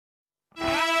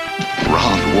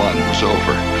Round one was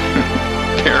over.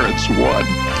 Parents won.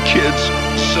 Kids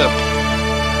sip.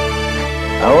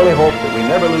 I only hope that we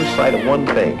never lose sight of one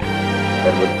thing.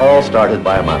 That it was all started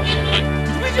by a mouse.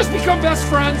 Did we just become best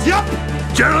friends? Yep!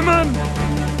 Gentlemen,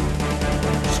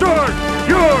 start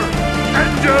your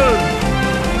engine!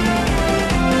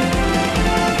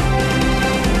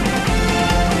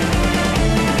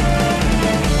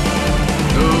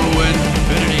 To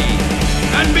infinity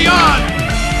and beyond!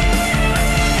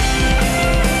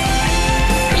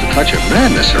 There's a touch of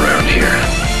madness around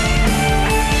here.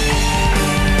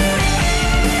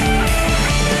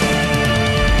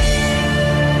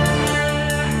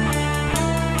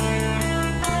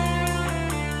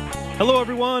 Hello,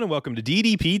 everyone, and welcome to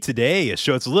DDP Today, a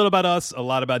show that's a little about us, a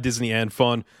lot about Disney, and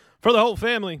fun for the whole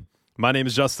family. My name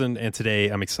is Justin, and today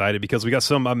I'm excited because we got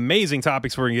some amazing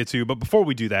topics we're going to get to. But before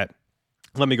we do that,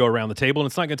 let me go around the table, and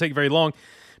it's not going to take very long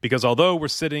because although we're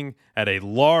sitting at a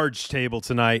large table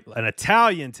tonight, an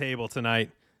Italian table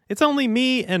tonight, it's only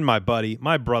me and my buddy,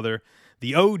 my brother,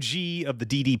 the OG of the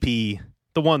DDP,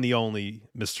 the one, the only,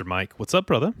 Mr. Mike. What's up,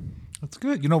 brother? That's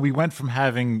good. You know, we went from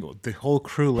having the whole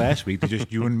crew last week to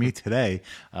just you and me today.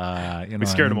 We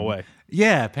scared them away.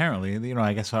 Yeah, apparently. You know,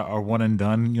 I guess our one and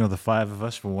done. You know, the five of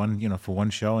us for one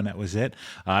show, and that was it.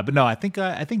 But no, I think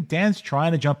Dan's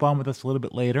trying to jump on with us a little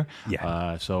bit later.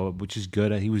 Yeah. Which is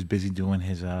good. He was busy doing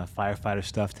his firefighter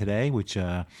stuff today, which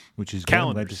is good.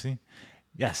 I'm glad to see.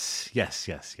 Yes.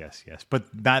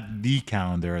 But not the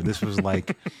calendar. This was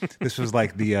like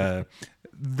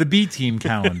the B team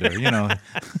calendar, you know.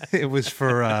 It was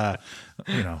for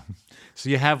so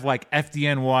you have like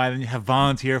FDNY, then you have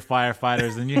volunteer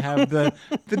firefighters, then you have the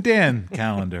Dan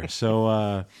calendar. So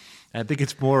I think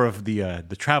it's more of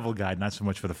the travel guide, not so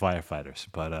much for the firefighters.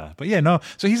 But yeah, no.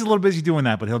 So he's a little busy doing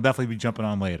that, but he'll definitely be jumping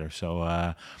on later.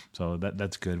 So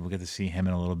that's good. We'll get to see him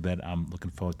in a little bit. I'm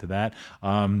looking forward to that.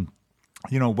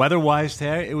 You know, weather-wise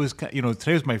today, it was,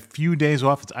 today was my few days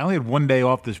off. I only had one day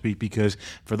off this week because,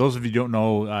 for those of you who don't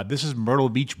know, this is Myrtle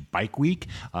Beach Bike Week.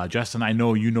 Justin, I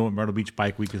know you know what Myrtle Beach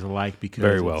Bike Week is like because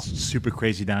very well. It's super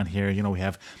crazy down here. You know, we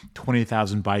have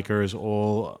 20,000 bikers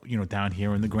all, down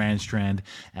here in the Grand Strand.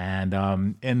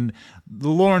 And in the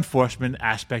law enforcement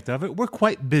aspect of it, we're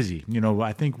quite busy. You know,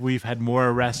 I think we've had more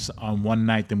arrests on one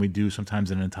night than we do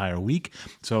sometimes in an entire week.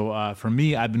 So for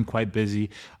me, I've been quite busy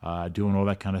doing all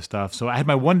that kind of stuff. So I had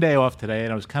my one day off today,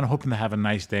 and I was kind of hoping to have a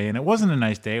nice day, and it wasn't a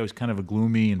nice day. It was kind of a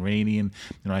gloomy and rainy, and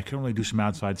I couldn't really do some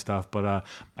outside stuff. But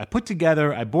I put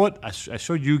together. I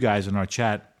showed you guys in our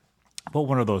chat. I bought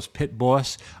one of those Pit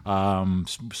Boss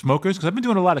smokers because I've been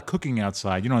doing a lot of cooking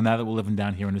outside, now that we're living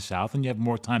down here in the South and you have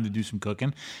more time to do some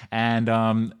cooking. And,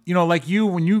 like you,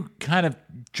 when you kind of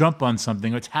jump on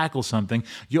something or tackle something,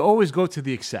 you always go to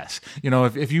the excess.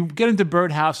 If you get into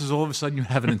birdhouses, all of a sudden you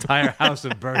have an entire house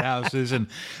of birdhouses. And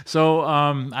so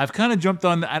I've kind of jumped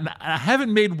on, and I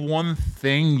haven't made one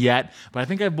thing yet, but I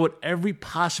think I bought every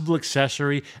possible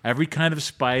accessory, every kind of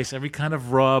spice, every kind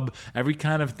of rub, every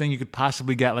kind of thing you could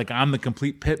possibly get. Like I'm the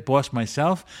complete pit boss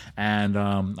myself, and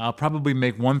I'll probably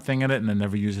make one thing in it and then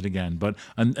never use it again. But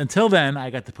until then, I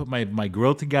got to put my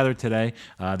grill together today,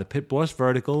 the Pit Boss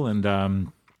Vertical,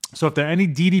 and so if there are any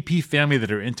DDP family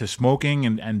that are into smoking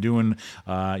and doing,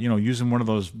 using one of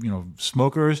those,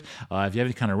 smokers, if you have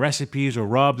any kind of recipes or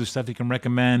rubs or stuff you can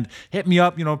recommend, hit me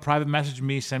up, private message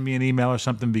me, send me an email or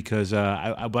something because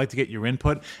I would like to get your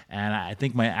input. And I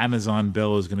think my Amazon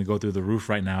bill is going to go through the roof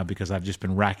right now because I've just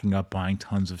been racking up buying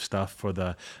tons of stuff for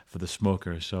the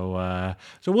smoker. So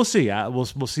we'll see. We'll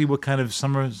see what kind of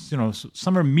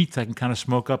summer meats I can kind of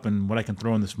smoke up and what I can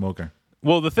throw in the smoker.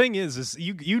 Well, the thing is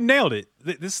you nailed it.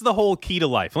 This is the whole key to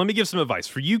life. Let me give some advice.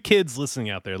 For you kids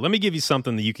listening out there, let me give you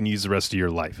something that you can use the rest of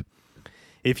your life.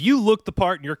 If you look the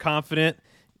part and you're confident,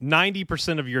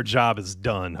 90% of your job is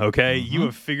done, okay? Mm-hmm. You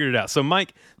have figured it out. So,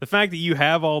 Mike, the fact that you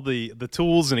have all the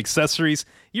tools and accessories,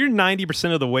 you're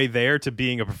 90% of the way there to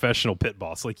being a professional pit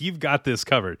boss. Like, you've got this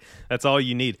covered. That's all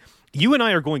you need. You and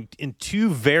I are going in two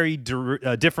very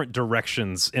different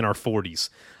directions in our 40s.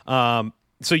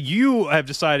 So you have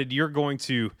decided you're going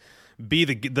to be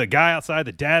the guy outside,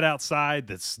 the dad outside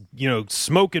that's,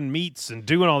 smoking meats and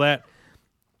doing all that.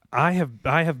 I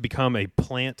have become a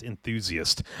plant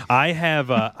enthusiast.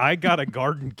 I got a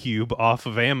garden cube off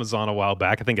of Amazon a while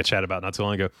back. I think I chatted about it not too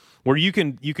long ago, where you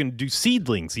can do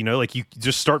seedlings, like you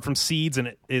just start from seeds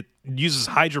and it uses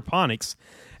hydroponics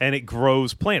and it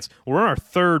grows plants. We're on our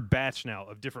third batch now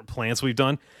of different plants we've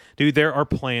done. Dude, there are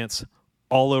plants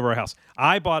all over our house.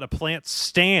 I bought a plant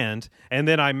stand and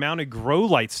then I mounted grow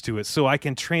lights to it so I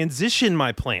can transition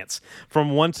my plants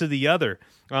from one to the other.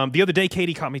 The other day,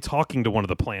 Katie caught me talking to one of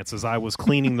the plants as I was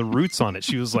cleaning the roots on it.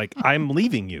 She was like, I'm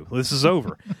leaving you. This is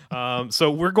over.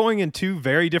 So we're going in two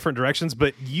very different directions,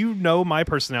 but you know my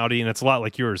personality, and it's a lot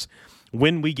like yours.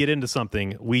 When we get into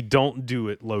something, we don't do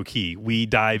it low key. We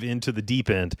dive into the deep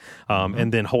end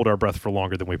and then hold our breath for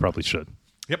longer than we probably should.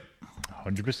 Yep.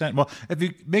 100%. Well, if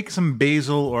you make some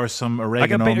basil or some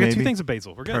oregano, I got two things of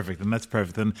basil. We're good. Perfect. Then that's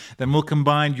perfect. Then we'll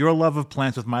combine your love of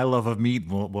plants with my love of meat.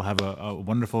 We'll have a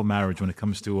wonderful marriage when it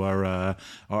comes to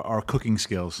our cooking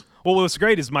skills. Well, what's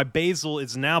great is my basil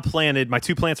is now planted. My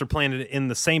two plants are planted in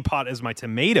the same pot as my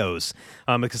tomatoes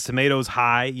because tomatoes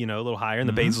high, a little higher, and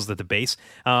the basil's at the base.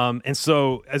 And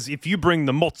so, as if you bring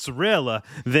the mozzarella,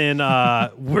 then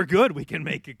we're good. We can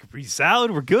make a Capri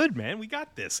salad. We're good, man. We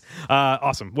got this.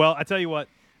 Awesome. Well, I tell you what.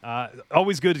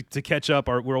 Always good to catch up.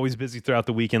 We're always busy throughout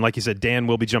the weekend. Like you said, Dan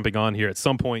will be jumping on here at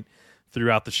some point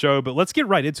throughout the show. But let's get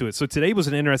right into it. So today was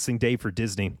an interesting day for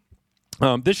Disney.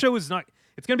 This show is not.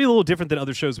 It's going to be a little different than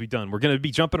other shows we've done. We're going to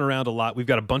be jumping around a lot. We've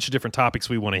got a bunch of different topics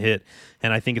we want to hit,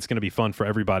 and I think it's going to be fun for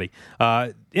everybody.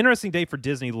 Interesting day for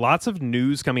Disney. Lots of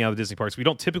news coming out of Disney parks. We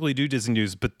don't typically do Disney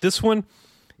news, but this one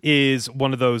is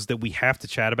one of those that we have to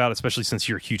chat about, especially since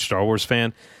you're a huge Star Wars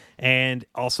fan. And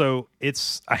also,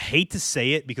 I hate to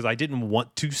say it because I didn't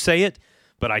want to say it,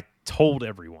 but I told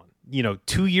everyone.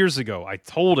 2 years ago, I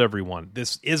told everyone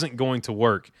this isn't going to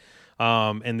work.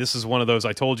 And this is one of those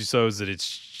I told you so's that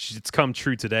it's come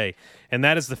true today. And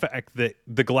that is the fact that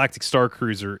the Galactic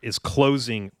Starcruiser is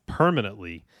closing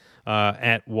permanently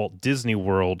at Walt Disney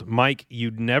World. Mike,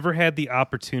 you'd never had the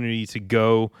opportunity to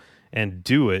go and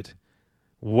do it.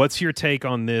 What's your take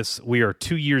on this? We are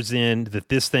 2 years in that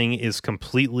this thing is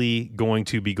completely going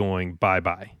to be going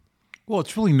bye-bye. Well,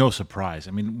 it's really no surprise.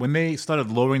 I mean, when they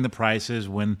started lowering the prices,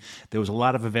 when there was a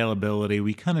lot of availability,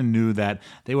 we kind of knew that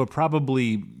they were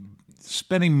probably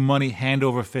spending money hand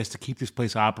over fist to keep this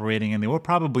place operating, and they were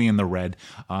probably in the red.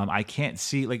 I can't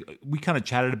see, we kind of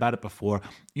chatted about it before.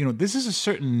 This is a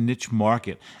certain niche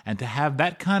market, and to have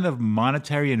that kind of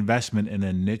monetary investment in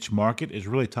a niche market is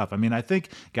really tough. I mean, I think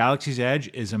Galaxy's Edge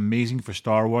is amazing for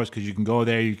Star Wars because you can go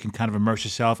there, you can kind of immerse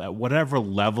yourself at whatever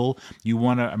level you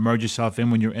want to immerse yourself in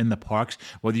when you're in the parks,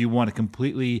 whether you want to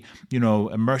completely,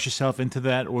 immerse yourself into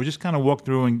that or just kind of walk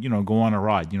through and, go on a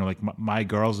ride. Like my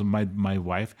girls and my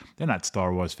wife, they're not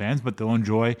Star Wars fans, but they'll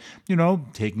enjoy,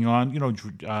 taking on,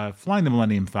 flying the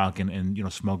Millennium Falcon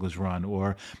and, Smuggler's Run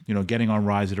or, getting on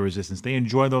rides of the Resistance. They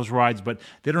enjoy those rides, but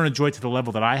they don't enjoy it to the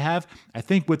level that I have. I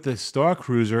think with the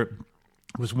Starcruiser,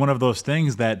 was one of those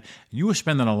things that you were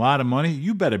spending a lot of money.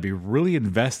 You better be really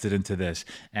invested into this.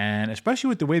 And especially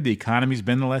with the way the economy's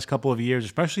been the last couple of years,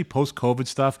 especially post-COVID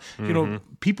stuff,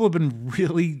 people have been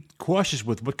really cautious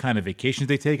with what kind of vacations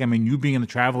they take. I mean, you being in the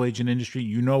travel agent industry,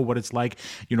 you know what it's like,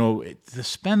 to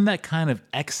spend that kind of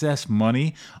excess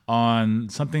money on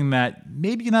something that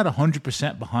maybe you're not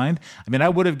 100% behind. I mean, I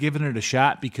would have given it a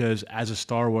shot because as a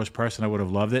Star Wars person, I would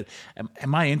have loved it.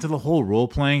 Am I into the whole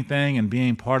role-playing thing and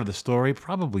being part of the story?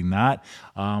 Probably not,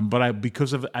 but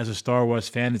as a Star Wars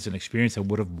fan, it's an experience I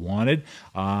would have wanted.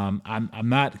 I'm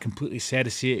not completely sad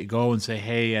to see it go and say,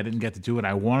 hey, I didn't get to do it.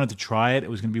 I wanted to try it. It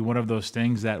was going to be one of those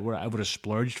things that I would have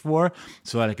splurged for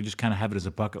so that I could just kind of have it as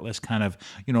a bucket list kind of,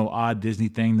 odd Disney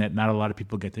thing that not a lot of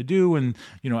people get to do. And,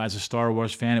 as a Star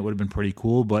Wars fan, it would have been pretty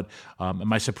cool. But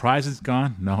am I surprised it's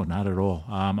gone? No, not at all.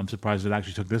 I'm surprised it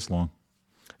actually took this long.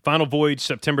 Final voyage,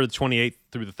 September the 28th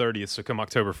through the 30th. So come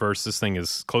October 1st, this thing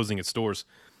is closing its doors.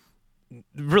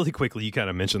 Really quickly, you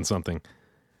kind of mentioned something.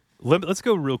 Let's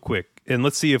go real quick, and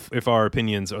let's see if our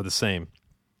opinions are the same.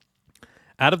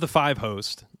 Out of the 5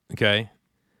 hosts, okay,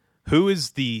 who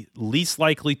is the least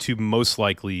likely to most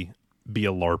likely be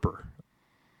a LARPer?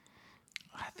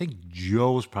 I think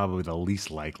Joe's probably the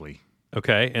least likely.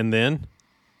 Okay, and then?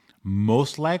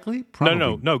 Most likely?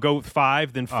 Probably. No. Go with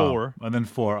 5, then 4. And then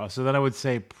 4. So then I would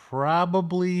say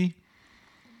probably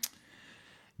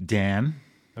Dan.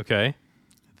 Okay.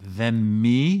 Then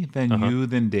me, then you,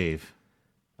 then Dave.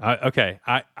 Okay.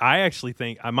 I actually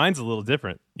think mine's a little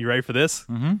different. You ready for this?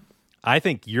 Mm-hmm. I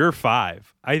think you're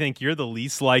 5. I think you're the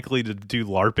least likely to do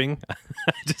LARPing.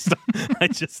 I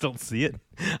just don't see it.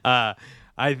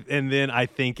 And then I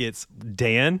think it's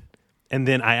Dan. And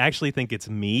then I actually think it's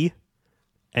me.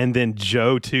 And then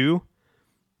Joe, too.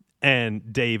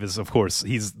 And Dave is, of course,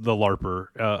 he's the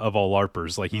LARPer of all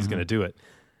LARPers. Like, he's going to do it.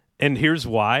 And here's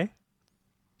why.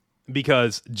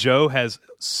 Because Joe has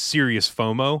serious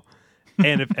FOMO.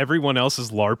 And if everyone else is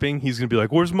LARPing, he's going to be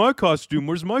like, where's my costume?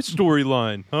 Where's my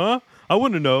storyline? Huh? I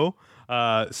want to know.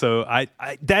 So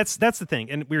that's the thing.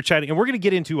 And we were chatting, and we're going to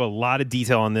get into a lot of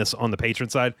detail on this on the patron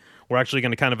side. We're actually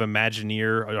going to kind of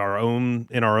imagineer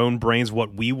in our own brains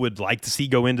what we would like to see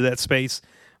go into that space,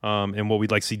 and what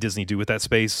we'd like to see Disney do with that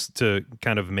space to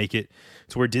kind of make it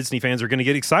to where Disney fans are going to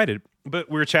get excited. But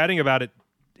we were chatting about it,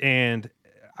 and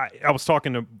I was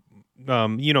talking to,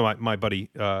 my buddy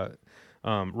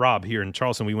Rob here in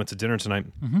Charleston. We went to dinner tonight.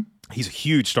 Mm-hmm. He's a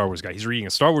huge Star Wars guy. He's reading a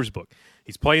Star Wars book.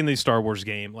 He's playing the Star Wars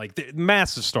game, like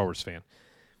massive Star Wars fan.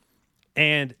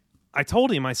 And I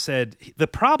told him, I said, the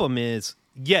problem is,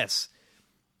 yes,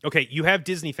 okay, you have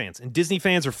Disney fans, and Disney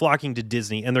fans are flocking to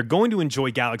Disney, and they're going to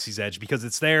enjoy Galaxy's Edge because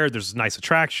it's there. There's nice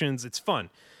attractions. It's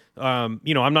fun. I'm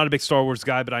not a big Star Wars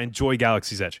guy, but I enjoy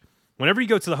Galaxy's Edge. Whenever you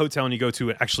go to the hotel and you go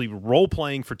to actually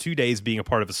role-playing for 2 days being a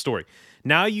part of a story,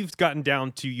 now you've gotten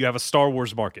down to you have a Star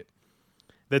Wars market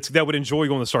that would enjoy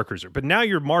going to Starcruiser. But now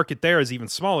your market there is even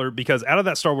smaller because out of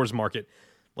that Star Wars market,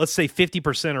 let's say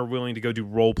 50% are willing to go do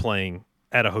role-playing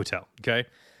at a hotel, okay?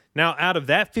 Now, out of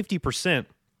that 50%,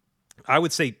 I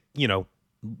would say,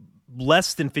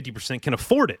 less than 50% can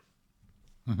afford it.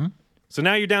 Mm-hmm. So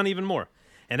now you're down even more.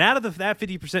 And out of that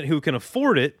 50% who can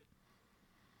afford it,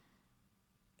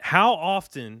 how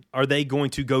often are they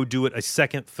going to go do it a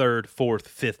second, third, fourth,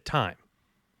 fifth time?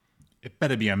 It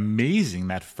better be amazing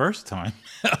that first time.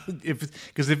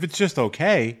 Because if it's just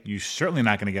okay, you're certainly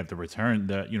not going to get the return,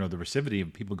 the receptivity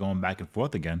of people going back and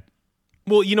forth again.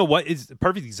 Well, you know what? A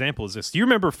perfect example is this. Do you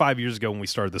remember 5 years ago when we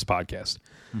started this podcast?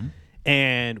 Mm-hmm.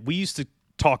 And we used to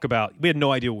talk about, we had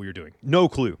no idea what we were doing. No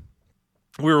clue.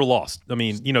 We were lost. I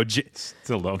mean,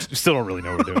 still don't really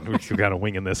know what we're doing. We're kind of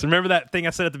winging this. Remember that thing I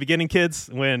said at the beginning,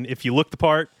 kids? When if you look the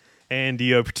part and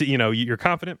you're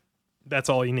confident, that's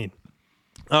all you need.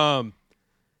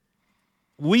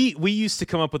 We used to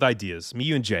come up with ideas, me,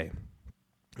 you, and Jay,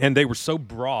 and they were so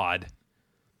broad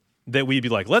that we'd be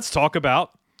like, let's talk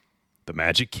about the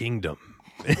Magic Kingdom.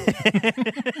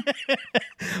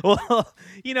 Well,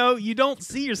 you don't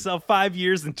see yourself 5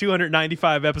 years and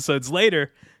 295 episodes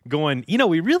later going,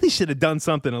 we really should have done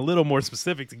something a little more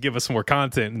specific to give us more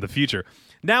content in the future.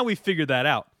 Now we figured that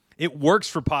out. It works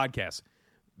for podcasts.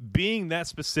 Being that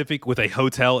specific with a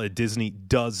hotel at Disney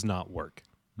does not work.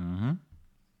 Mm-hmm.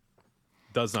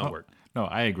 Does not work. No,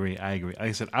 I agree. Like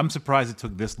I said, I'm surprised it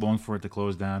took this long for it to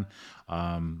close down.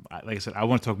 Like I said, I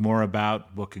want to talk more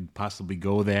about what could possibly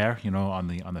go there, on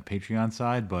the Patreon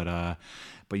side.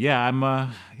 But yeah, I'm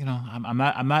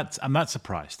not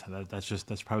surprised.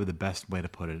 That's probably the best way to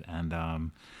put it.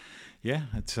 And yeah,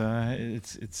 it's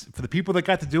for the people that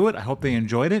got to do it. I hope they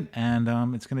enjoyed it, and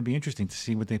it's going to be interesting to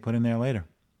see what they put in there later.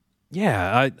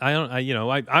 Yeah,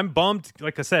 I'm bummed.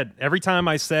 Like I said, every time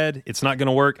I said it's not going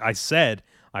to work, I said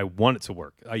I want it to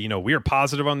work. We are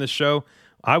positive on this show.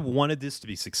 I wanted this to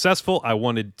be successful. I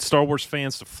wanted Star Wars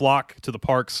fans to flock to the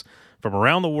parks from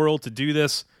around the world to do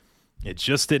this. It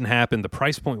just didn't happen. The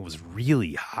price point was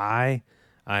really high.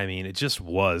 I mean, it just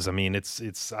was. I mean,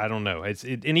 it's I don't know.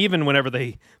 And even whenever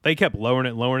they kept lowering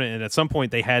it, and at some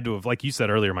point they had to have, like you said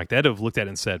earlier, Mike, they had to have looked at it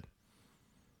and said,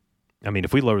 I mean,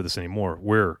 if we lower this anymore,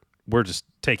 we're just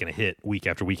taking a hit week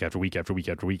after week after week after week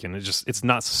after week, and it's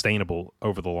not sustainable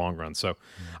over the long run. So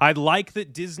I like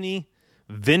that Disney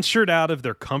ventured out of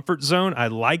their comfort zone. I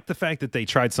like the fact that they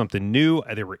tried something new.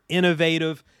 They were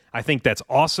innovative. I think that's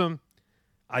awesome.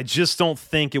 I just don't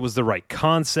think it was the right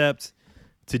concept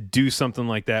to do something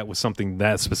like that with something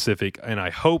that specific. And I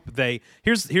hope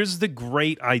here's the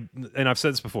great, and I've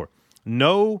said this before,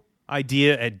 no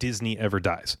idea at Disney ever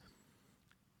dies.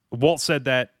 Walt said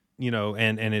that,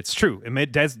 and it's true.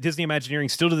 Disney Imagineering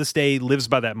still to this day lives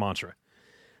by that mantra.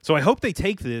 So I hope they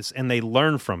take this and they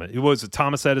learn from it. It was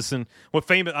Thomas Edison.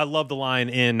 I love the line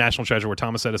in National Treasure where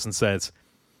Thomas Edison says,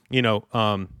 the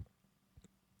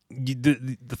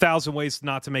 1,000 ways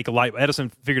not to make a light. Edison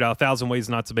figured out 1,000 ways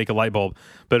not to make a light bulb,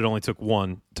 but it only took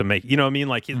one to make. You know what I mean?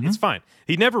 Like it's fine.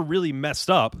 He never really messed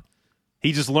up.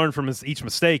 He just learned from each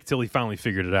mistake till he finally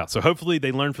figured it out. So hopefully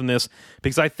they learn from this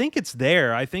because I think it's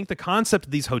there. I think the concept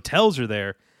of these hotels are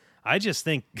there. I just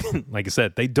think, like I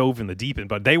said, they dove in the deep end,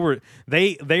 but they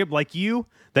like you.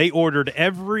 They ordered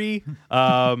every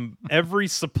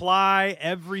supply,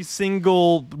 every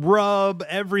single rub,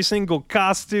 every single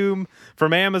costume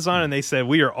from Amazon, and they said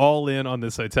we are all in on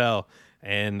this hotel.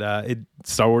 And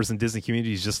Star Wars and Disney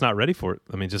community is just not ready for it.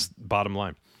 I mean, just bottom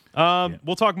line.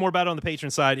 We'll talk more about it on the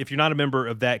Patreon side. If you're not a member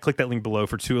of that, click that link below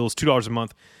for $2 a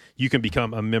month. You can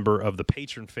become a member of the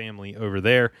Patreon family over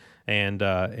there and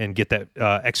get that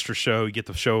extra show. You get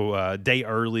the show a day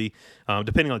early.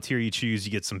 Depending on the tier you choose,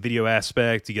 you get some video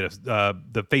aspect. You get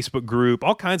the Facebook group,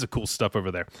 all kinds of cool stuff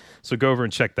over there. So go over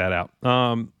and check that out.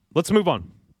 Let's move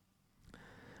on.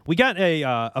 We got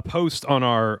a post on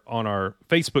our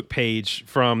Facebook page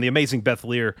from the amazing Beth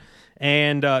Lear,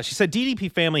 and she said,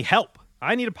 "DDP family, help!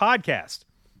 I need a podcast."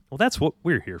 Well, that's what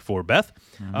we're here for, Beth.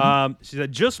 She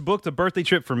said, "Just booked a birthday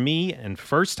trip for me and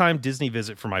first time Disney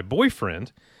visit for my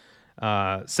boyfriend.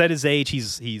 Said his age.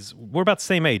 We're about the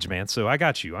same age, man. So I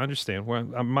got you. I understand.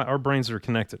 Our brains are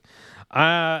connected."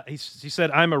 She said,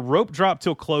 "I'm a rope drop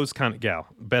till close kind of gal."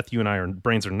 Beth, you and our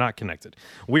brains are not connected.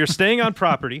 "We are staying on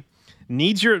property.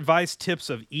 Needs your advice, tips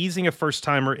of easing a first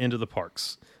timer into the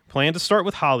parks. Plan to start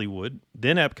with Hollywood,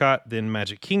 then Epcot, then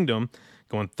Magic Kingdom.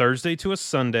 Going Thursday to a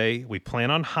Sunday. We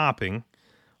plan on hopping.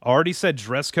 Already said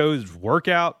dress codes,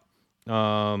 workout,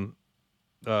 swear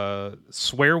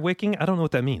wicking. I don't know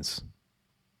what that means.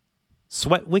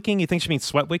 Sweat wicking? You think she means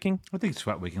sweat wicking? I think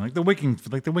sweat wicking, like the wicking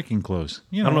clothes.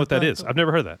 I don't know what that is. I've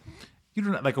never heard that. You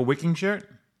don't like a wicking shirt?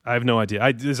 I have no idea.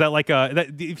 Is that like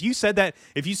if you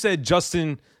said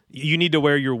Justin, you need to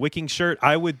wear your wicking shirt,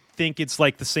 I would think it's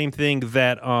like the same thing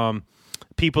that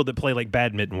people that play like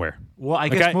badminton wear. Well, I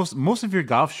guess most of your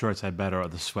golf shorts I bet are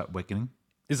the sweat wicking.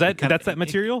 Is that's that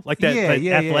material? Like that,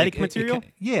 athletic material?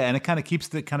 And it kind of keeps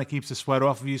the sweat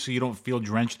off of you so you don't feel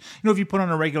drenched. If you put on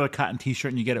a regular cotton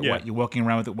t-shirt and you get it wet, you're walking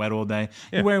around with it wet all day.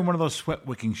 Yeah. You're wearing one of those sweat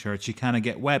wicking shirts, you kind of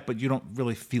get wet, but you don't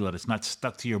really feel it. It's not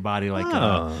stuck to your body like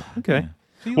okay. Yeah.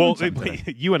 So well,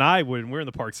 you and I, when we're in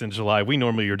the parks in July, we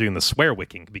normally are doing the swear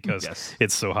wicking because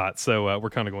it's so hot. So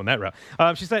we're kind of going that route.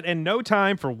 She said, "And no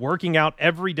time for working out.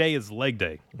 Every day is leg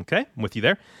day." Okay, I'm with you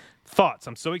there. Thoughts?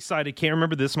 I'm so excited. Can't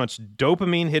remember this much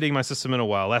dopamine hitting my system in a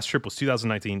while. Last trip was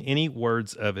 2019. Any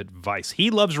words of advice?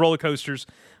 He loves roller coasters,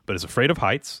 but is afraid of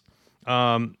heights.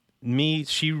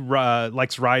 She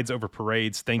likes rides over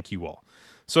parades. Thank you all.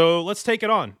 So let's take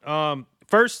it on.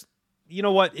 First, you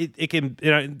know what? It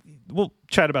can. We'll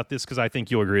chat about this because I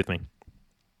think you'll agree with me.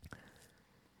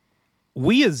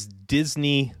 We as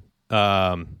Disney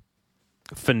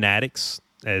fanatics,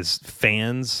 as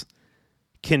fans,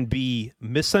 can be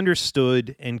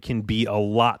misunderstood and can be a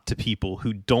lot to people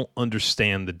who don't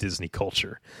understand the Disney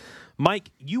culture.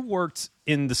 Mike, you worked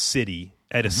in the city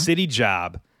at a city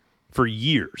job for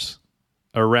years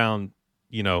around,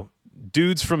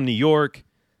 dudes from New York.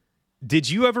 Did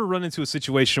you ever run into a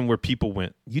situation where people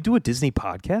went, "You do a Disney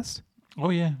podcast?"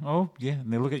 Oh yeah.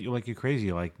 And they look at you like you're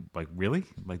crazy. Like really?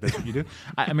 Like that's what you do?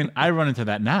 I mean, I run into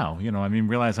that now.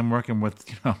 Realize I'm working with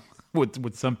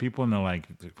with some people, and they're like,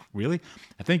 "Really?"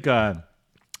 I think I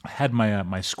had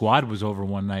my squad was over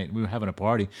one night. We were having a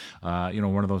party,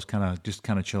 one of those kind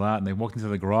of chill out. And they walked into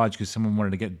the garage because someone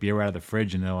wanted to get beer out of the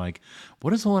fridge, and they're like,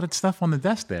 "What is all that stuff on the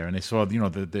desk there?" And they saw,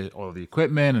 all the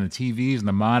equipment and the TVs and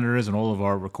the monitors and all of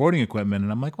our recording equipment.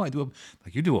 And I'm like, "What?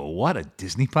 You do a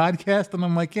Disney podcast?" And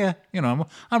I'm like, "Yeah,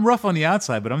 I'm rough on the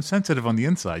outside, but I'm sensitive on the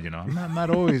inside. I'm not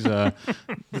always the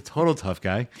total tough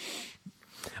guy."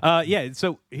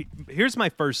 So here's my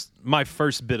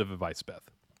first bit of advice, Beth.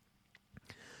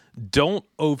 Don't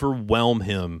overwhelm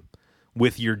him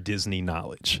with your Disney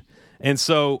knowledge. And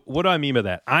so what do I mean by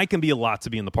that? I can be a lot to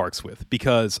be in the parks with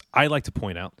because I like to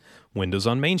point out windows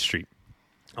on Main Street.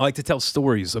 I like to tell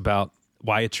stories about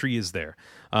why a tree is there.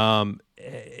 I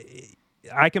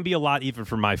can be a lot even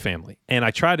for my family, and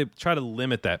I try to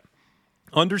limit that.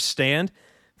 Understand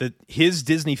that his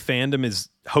Disney fandom is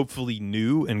hopefully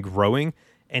new and growing,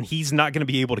 and he's not going to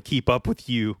be able to keep up with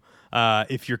you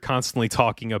if you're constantly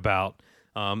talking about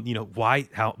why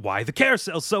the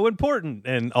carousel's so important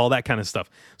and all that kind of stuff.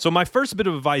 So my first bit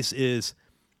of advice is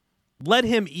let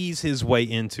him ease his way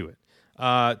into it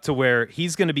to where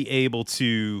he's going to be able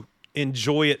to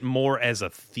enjoy it more as a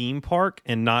theme park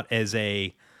and not as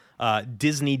a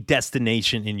Disney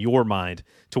destination in your mind,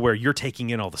 to where you're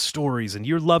taking in all the stories and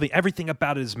you're loving everything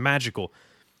about it is magical.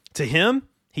 To him,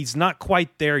 he's not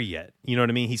quite there yet. You know what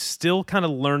I mean? He's still kind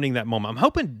of learning that moment. I'm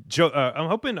hoping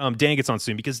Dan gets on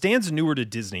soon because Dan's newer to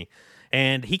Disney,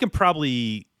 and he can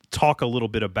probably talk a little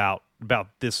bit about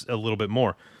this a little bit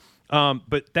more.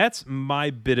 But that's my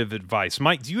bit of advice.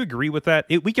 Mike, do you agree with that?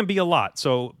 We can be a lot,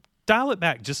 so dial it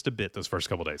back just a bit those first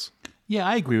couple days. Yeah,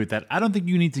 I agree with that. I don't think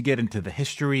you need to get into the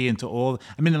history, into all.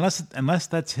 I mean, unless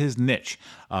that's his niche.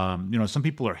 Some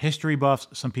people are history buffs.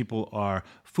 Some people are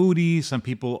foodies. Some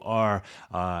people are,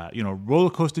 roller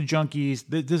coaster junkies.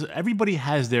 Everybody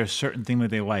has their certain thing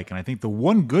that they like. And I think the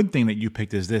one good thing that you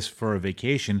picked as this for a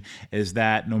vacation is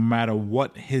that no matter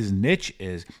what his niche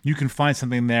is, you can find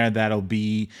something there that'll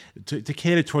be to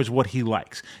cater towards what he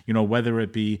likes. Whether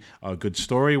it be a good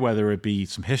story, whether it be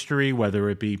some history, whether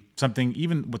it be something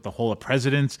even with the whole of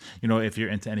presidents. If you're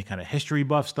into any kind of history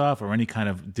buff stuff or any kind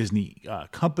of Disney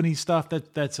company stuff,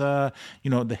 that's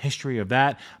the history of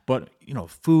that. But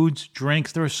foods,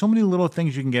 drinks. There are so many little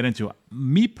things you can get into.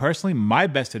 Me personally, my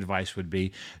best advice would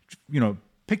be,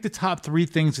 pick the top 3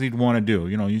 things that he'd want to do.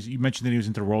 You mentioned that he was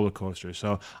into roller coasters.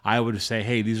 So I would say,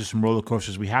 hey, these are some roller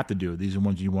coasters we have to do. These are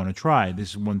ones you want to try.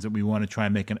 These are ones that we want to try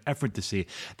and make an effort to see.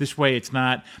 This way, it's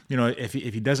not, if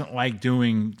he doesn't like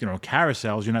doing,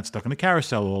 carousels, you're not stuck in a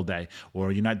carousel all day,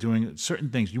 or you're not doing certain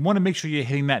things. You want to make sure you're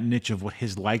hitting that niche of what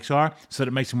his likes are so that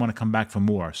it makes him want to come back for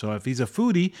more. So if he's a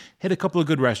foodie, hit a couple of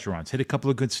good restaurants, hit a couple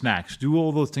of good snacks, do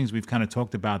all those things we've kind of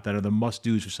talked about that are the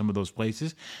must-dos for some of those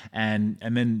places. And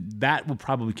then that will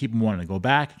probably keep him wanting to go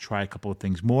back, try a couple of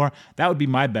things more. That would be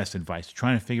my best advice,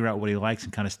 trying to figure out what he likes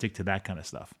and kind of stick to that kind of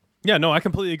stuff. Yeah, no, I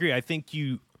completely agree. I think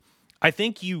you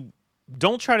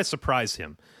don't try to surprise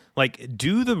him. Like,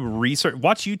 do the research,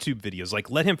 watch YouTube videos,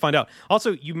 like let him find out.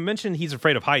 Also, you mentioned he's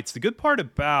afraid of heights. The good part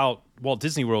about Walt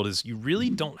Disney World is you really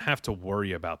don't have to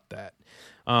worry about that.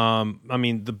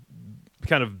 The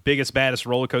kind of biggest, baddest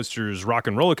roller coaster is Rock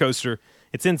and Roller Coaster.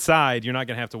 It's inside. You're not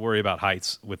going to have to worry about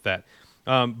heights with that.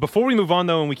 Before we move on,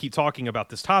 though, and we keep talking about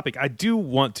this topic, I do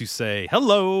want to say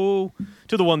hello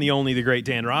to the one, the only, the great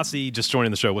Dan Rossi, just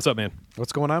joining the show. What's up, man?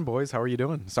 What's going on, boys? How are you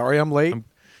doing? Sorry I'm late.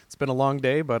 It's been a long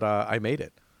day, but I made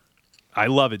it. I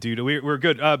love it, dude. We're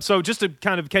good. So just to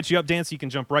kind of catch you up, Dan, so you can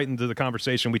jump right into the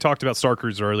conversation. We talked about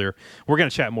Starcruiser earlier. We're going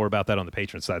to chat more about that on the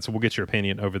patron side, so we'll get your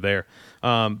opinion over there.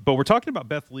 But we're talking about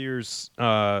Beth Lear's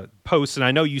post, and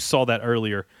I know you saw that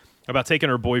earlier, about taking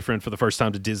her boyfriend for the first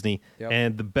time to Disney,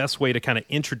 and the best way to kind of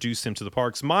introduce him to the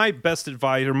parks. My best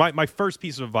advice, or my first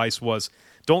piece of advice was,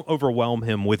 don't overwhelm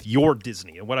him with your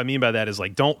Disney. And what I mean by that is,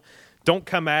 like, don't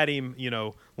come at him,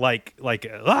 like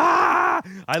I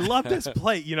love this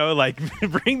plate, like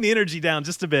bring the energy down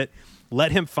just a bit.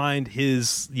 Let him find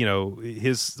his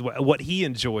what he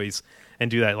enjoys and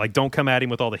do that. Like, don't come at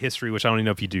him with all the history, which I don't even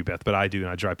know if you do, Beth, but I do, and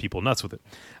I drive people nuts with it.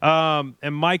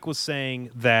 And Mike was saying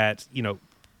that,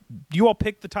 you all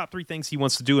pick the top 3 things he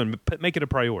wants to do and make it a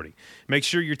priority. Make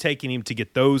sure you're taking him to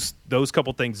get those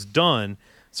couple things done,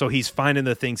 so he's finding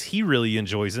the things he really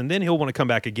enjoys, and then he'll want to come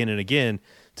back again and again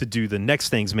to do the next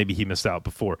things maybe he missed out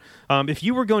before. If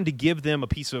you were going to give them a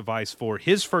piece of advice for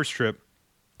his first trip,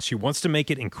 she wants to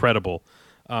make it incredible,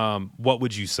 what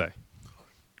would you say?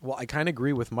 Well, I kind of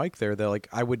agree with Mike there. That, like,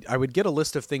 I would get a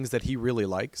list of things that he really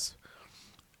likes,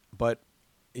 but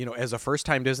as a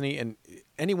first-time Disney, and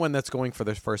anyone that's going for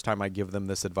the first time, I give them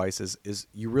this advice, is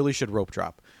you really should rope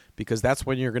drop, because that's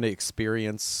when you're going to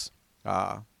experience,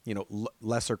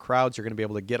 lesser crowds. You're going to be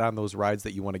able to get on those rides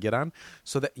that you want to get on.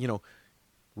 So that,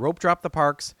 rope drop the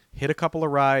parks, hit a couple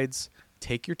of rides,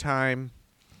 take your time,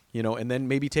 and then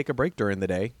maybe take a break during the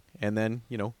day, and then,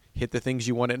 hit the things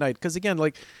you want at night. Because, again,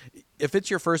 like, if it's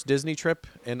your first Disney trip,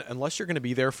 and unless you're going to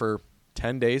be there for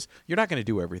 10 days, you're not going to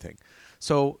do everything.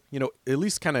 So, at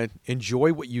least kind of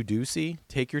enjoy what you do see,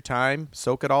 take your time,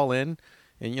 soak it all in,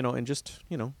 and, and just,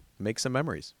 make some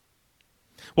memories.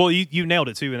 Well, you nailed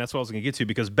it, too, and that's what I was going to get to,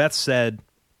 because Beth said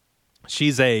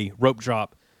she's a rope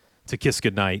drop to kiss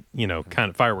goodnight, kind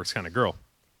of fireworks kind of girl.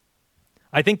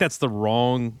 I think that's the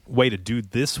wrong way to do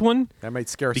this one. That might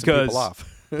scare some people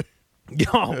off.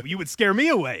 You would scare me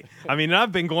away. I mean,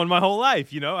 I've been going my whole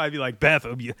life, I'd be like, Beth,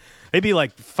 it'd be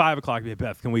like 5 o'clock. I'd be,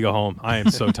 Beth, can we go home? I am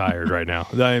so tired right now.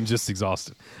 I am just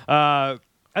exhausted. I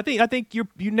think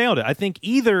you nailed it. I think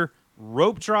either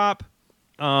rope drop,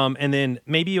 and then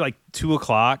maybe like 2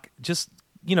 o'clock. Just,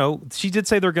 she did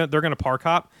say they're gonna park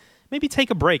hop. Maybe take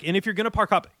a break. And if you're gonna park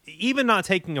hop, even not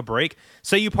taking a break,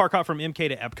 say you park hop from MK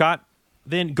to Epcot,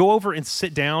 then go over and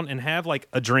sit down and have like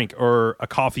a drink or a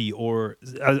coffee or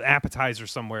an appetizer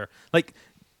somewhere. Like,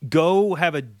 go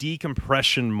have a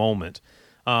decompression moment.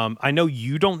 I know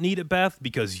you don't need it, Beth,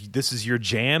 because this is your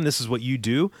jam. This is what you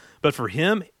do. But for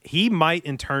him, he might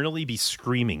internally be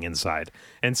screaming inside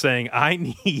and saying, I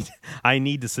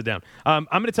need to sit down. I'm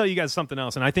going to tell you guys something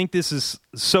else. And I think this is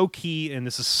so key, and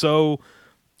this is so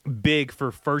big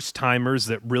for first timers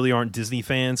that really aren't Disney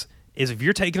fans, is if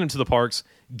you're taking them to the parks,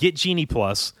 get Genie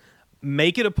Plus,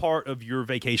 make it a part of your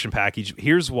vacation package.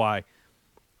 Here's why.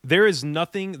 There is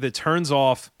nothing that turns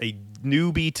off a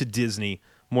newbie to Disney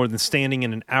more than standing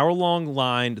in an hour-long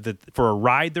line for a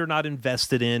ride they're not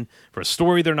invested in, for a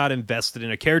story they're not invested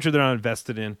in, a character they're not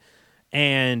invested in,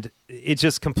 and it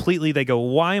just completely, they go,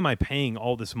 why am I paying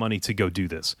all this money to go do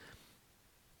this?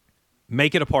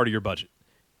 Make it a part of your budget.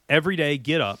 Every day,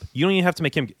 get up. You don't even have to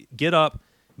make him get up.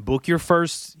 Book your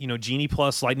first, Genie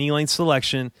Plus Lightning Lane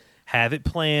selection. Have it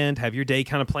planned. Have your day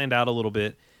kind of planned out a little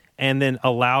bit, and then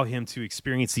allow him to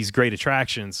experience these great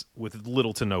attractions with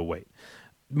little to no wait.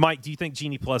 Mike, do you think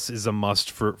Genie Plus is a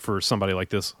must for somebody like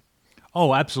this?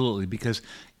 Oh, absolutely, because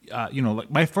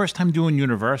like my first time doing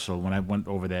Universal when I went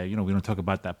over there, we don't talk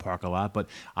about that park a lot, but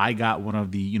I got one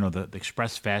of the, the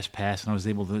Express Fast Pass, and I was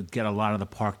able to get a lot of the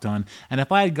park done. And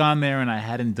if I had gone there and I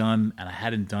hadn't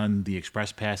done the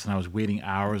Express Pass, and I was waiting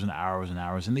hours and hours and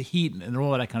hours in the heat and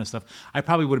all of that kind of stuff, I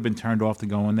probably would have been turned off to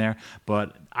go in there.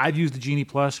 But I've used the Genie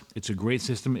Plus. It's a great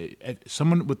system.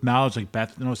 Someone with knowledge like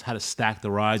Beth knows how to stack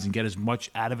the rides and get as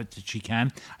much out of it as she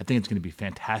can. I think it's going to be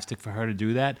fantastic for her to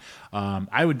do that.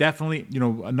 I would definitely,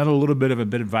 another little bit of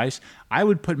advice, I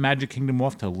would put Magic Kingdom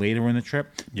off till later in the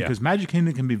trip, because Magic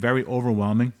Kingdom can be very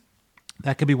overwhelming.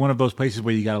 That could be one of those places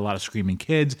where you got a lot of screaming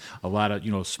kids, a lot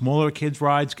of smaller kids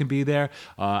rides can be there.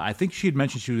 I think she had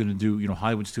mentioned she was going to do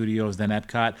Hollywood Studios, then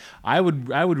Epcot. I would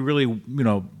really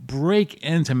break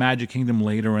into Magic Kingdom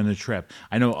later in the trip.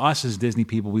 I know us as Disney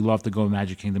people, we love to go to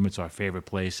Magic Kingdom. It's our favorite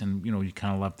place, and you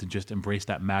kind of love to just embrace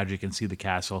that magic and see the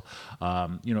castle.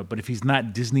 But if he's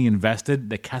not Disney invested,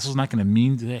 the castle's not going to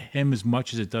mean to him as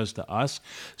much as it does to us.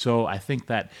 So I think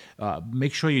that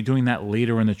make sure you're doing that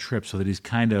later in the trip so that he's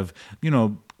kind of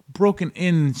broken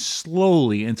in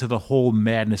slowly into the whole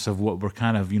madness of what we're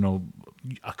kind of,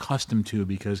 accustomed to,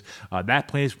 because that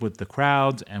place with the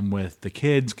crowds and with the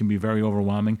kids can be very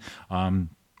overwhelming.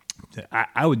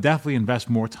 I would definitely invest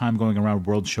more time going around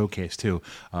World Showcase too,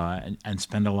 and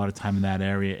spend a lot of time in that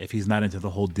area if he's not into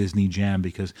the whole Disney jam,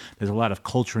 because there's a lot of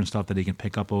culture and stuff that he can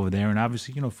pick up over there, and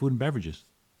obviously, food and beverages.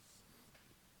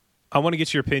 I want to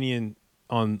get your opinion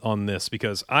on this,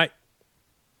 because how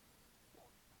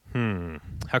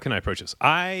can I approach this?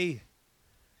 I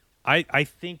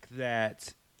think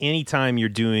that anytime you're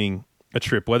doing a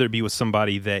trip, whether it be with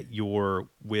somebody that you're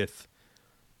with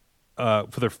for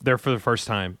the first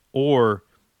time, or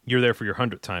you're there for your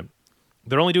 100th time,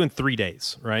 they're only doing 3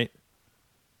 days, right?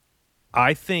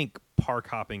 I think park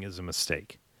hopping is a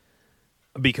mistake,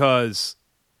 because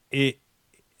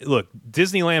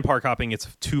Disneyland park hopping, it's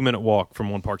a 2-minute walk from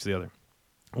one park to the other.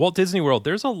 Walt Disney World,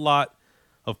 there's a lot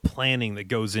of planning that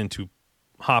goes into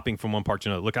hopping from one park to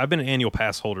another. Look, I've been an annual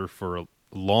pass holder for a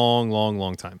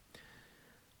long time.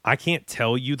 I can't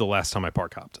tell you the last time I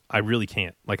park hopped. I really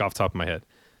can't, off the top of my head.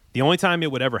 The only time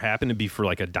it would ever happen would be for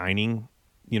a dining,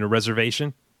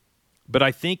 reservation. But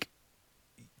I think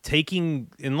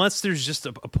unless there's just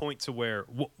a point to where,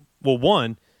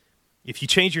 one, if you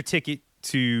change your ticket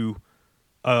to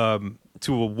a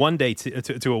one day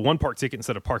to a one park ticket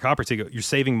instead of park hopper ticket, you're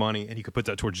saving money, and you could put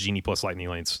that towards Genie Plus Lightning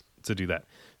Lanes to do that.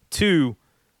 2,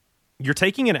 you're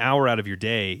taking an hour out of your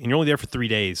day, and you're only there for 3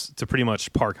 days to pretty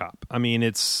much park hop. I mean,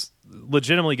 it's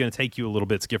legitimately going to take you a little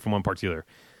bit to get from one park to the other.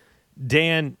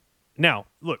 Dan, now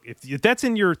look, if that's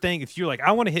in your thing, if you're like,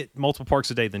 I want to hit multiple parks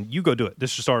a day, then you go do it.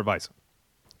 This is just our advice.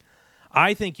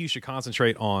 I think you should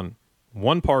concentrate on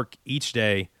one park each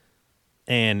day,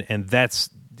 and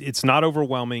it's not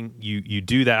overwhelming. You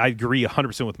do that. I agree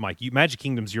 100% with Mike. Magic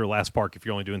Kingdom's your last park if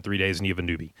you're only doing 3 days and you have a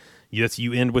newbie.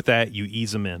 You end with that. You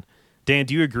ease them in. Dan,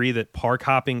 do you agree that park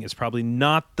hopping is probably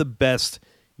not the best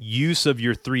use of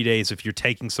your 3 days if you're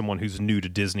taking someone who's new to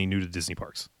Disney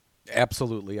parks?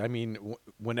 Absolutely. I mean,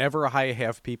 whenever I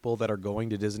have people that are going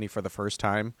to Disney for the first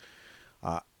time,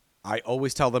 I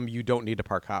always tell them you don't need to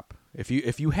park hop.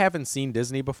 If you haven't seen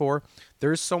Disney before,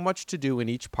 there's so much to do in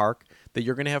each park that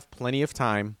you're going to have plenty of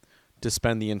time to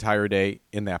spend the entire day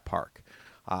in that park.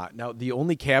 Now, the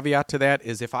only caveat to that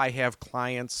is if I have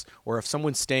clients, or if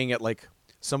someone's staying at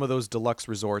some of those deluxe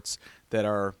resorts that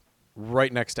are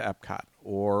right next to Epcot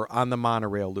or on the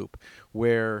monorail loop,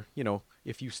 where,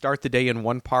 if you start the day in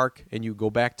one park and you go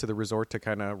back to the resort to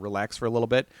kind of relax for a little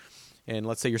bit, and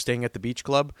let's say you're staying at the beach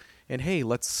club, and hey,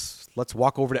 let's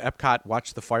walk over to Epcot,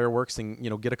 watch the fireworks,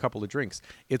 and get a couple of drinks.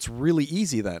 It's really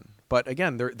easy then. But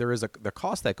again, there is the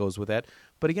cost that goes with that.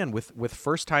 But again, with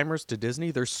first timers to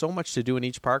Disney, there's so much to do in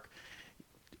each park.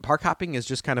 Park hopping is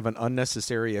just kind of an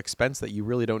unnecessary expense that you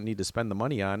really don't need to spend the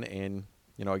money on. And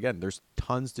again, there's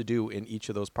tons to do in each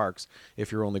of those parks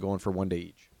if you're only going for 1 day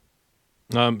each.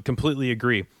 Completely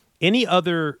agree. Any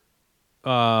other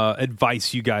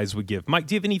advice you guys would give? Mike,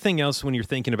 do you have anything else when you're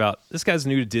thinking about this guy's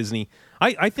new to Disney?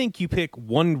 I think you pick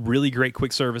one really great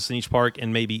quick service in each park,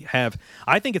 and maybe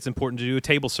I think it's important to do a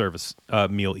table service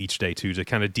meal each day too, to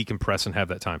kind of decompress and have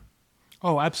that time.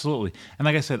 Oh, absolutely. And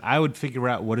like I said, I would figure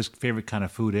out what his favorite kind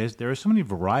of food is. There are so many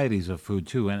varieties of food,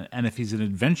 too. And if he's an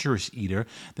adventurous eater,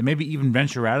 then maybe even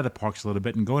venture out of the parks a little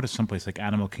bit and go to someplace like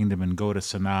Animal Kingdom and go to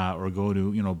Sanaa or go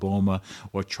to, Boma,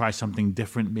 or try something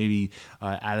different, maybe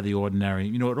out of the ordinary.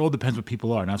 It all depends what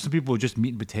people are. Now, some people are just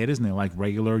meat and potatoes and they like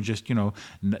regular, just,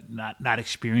 not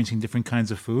experiencing different kinds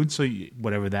of food. So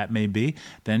whatever that may be,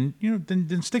 then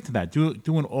stick to that.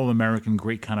 Do an all-American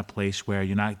great kind of place where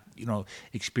you're not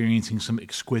experiencing some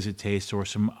exquisite taste or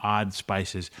some odd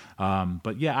spices.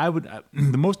 But yeah, I would.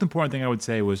 The most important thing I would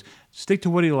say was stick to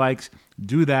what he likes.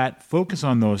 Do that. Focus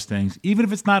on those things, even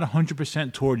if it's not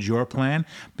 100% towards your plan.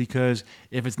 Because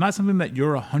if it's not something that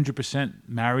you're 100%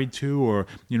 married to, or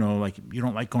like you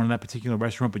don't like going to that particular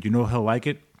restaurant, but he'll like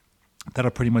it,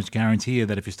 that'll pretty much guarantee you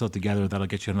that if you're still together, that'll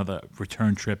get you another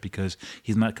return trip because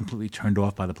he's not completely turned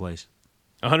off by the place.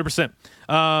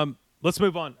 100%. Let's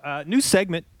move on. New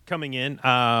segment coming in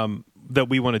that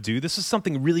we want to do. This is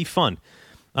something really fun.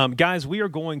 Guys, we are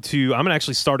going to, I'm going to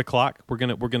actually start a clock. We're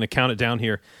going to count it down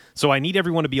here. So I need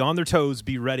everyone to be on their toes,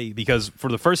 be ready, because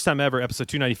for the first time ever, episode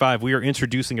 295, we are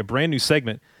introducing a brand new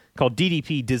segment called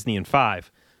DDP Disney in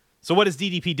 5. So what is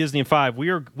DDP Disney in 5?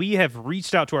 We have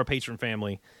reached out to our patron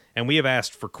family, and we have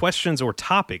asked for questions or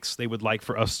topics they would like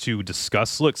for us to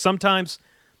discuss. Look, sometimes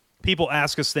people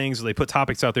ask us things, or they put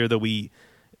topics out there that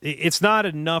it's not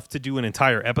enough to do an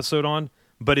entire episode on,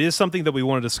 but it is something that we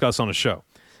want to discuss on a show.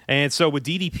 And so with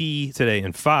DDP today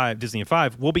in 5, Disney in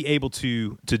 5, we'll be able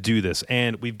to do this.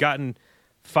 And we've gotten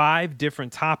 5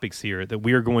 different topics here that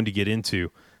we are going to get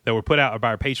into that were put out by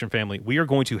our patron family. We are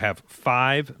going to have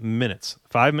 5 minutes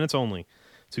only,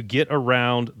 to get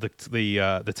around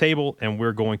the table, and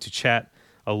we're going to chat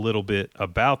a little bit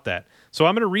about that. So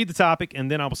I'm going to read the topic, and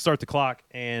then I will start the clock,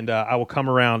 and I will come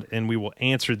around, and we will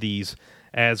answer these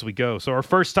as we go. So our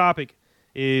first topic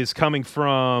is coming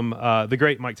from the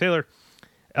great Mike Taylor.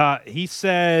 He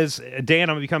says, Dan,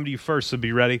 I'm going to be coming to you first, so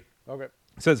be ready. Okay.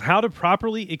 It says, how to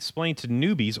properly explain to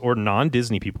newbies or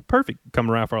non-Disney people, perfect,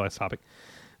 coming around for our last topic,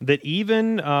 that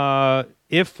even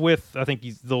if with, I think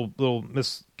he's a little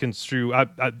misconstrue,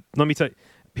 let me tell you,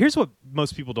 here's what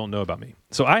most people don't know about me.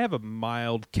 So I have a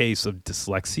mild case of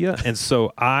dyslexia, and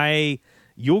so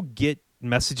you'll get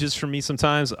messages from me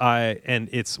sometimes, and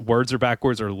it's words are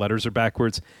backwards or letters are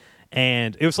backwards.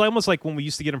 And it was almost like when we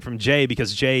used to get them from Jay,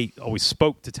 because Jay always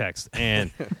spoke to text,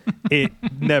 and it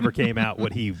never came out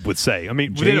what he would say. I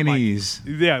mean, Jay and E's.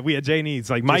 Yeah, we had Jay and E's.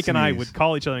 Like Mike and I would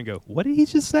call each other and go, "What did he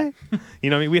just say?" What I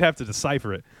mean? We'd have to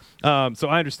decipher it. So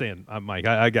I understand, Mike.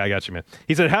 I got you, man.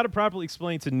 He said, how to properly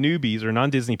explain to newbies or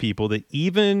non-Disney people that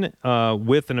even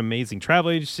with an amazing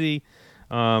travel agency,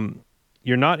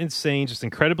 you're not insane, just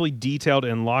incredibly detailed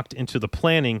and locked into the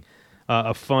planning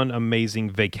a fun, amazing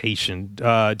vacation.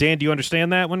 Dan, do you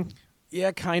understand that one?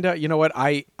 Yeah, kind of. You know what?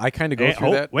 I kind of go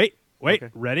through that. Wait. Okay.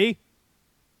 Ready?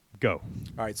 Go.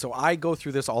 All right, so I go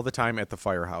through this all the time at the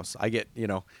firehouse. I get, you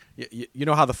know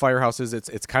how the firehouse is.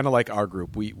 It's kind of like our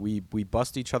group. We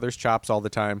bust each other's chops all the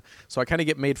time. So I kind of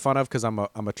get made fun of because I'm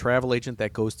a travel agent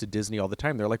that goes to Disney all the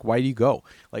time. They're like, "Why do you go?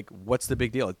 Like, what's the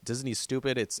big deal? Disney's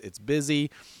stupid. It's busy.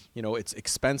 It's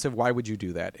expensive. Why would you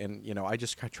do that?" And I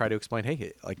just try to explain,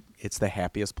 hey, like, it's the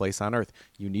happiest place on earth.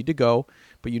 You need to go,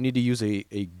 but you need to use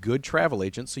a good travel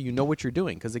agent so you know what you're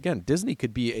doing. Because again, Disney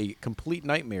could be a complete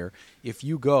nightmare if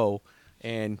you go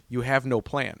and you have no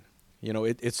plan.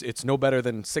 It's no better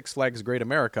than Six Flags Great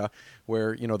America,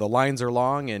 where the lines are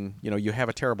long and you have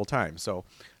a terrible time. So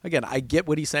again, I get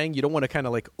what he's saying. You don't want to kind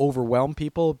of like overwhelm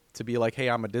people to be like, hey,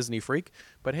 I'm a Disney freak,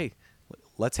 but hey,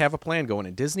 let's have a plan going.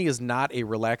 And Disney is not a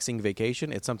relaxing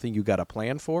vacation. It's something you got to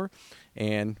plan for,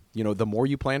 and the more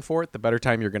you plan for it, the better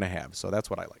time you're going to have. So that's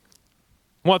what I like.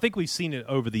 Well, I think we've seen it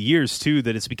over the years too,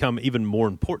 that it's become even more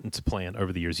important to plan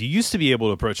over the years. You used to be able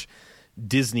to approach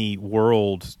Disney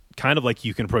World kind of like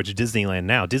you can approach Disneyland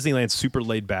now. Disneyland's super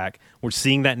laid back. We're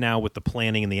seeing that now with the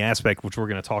planning and the aspect, which we're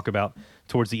going to talk about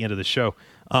towards the end of the show,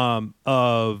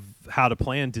 of how to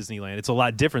plan Disneyland. It's a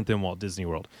lot different than Walt Disney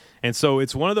World. And so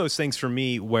it's one of those things for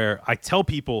me where I tell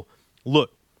people,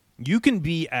 look, you can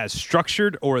be as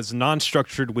structured or as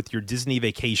non-structured with your Disney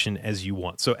vacation as you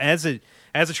want. So as a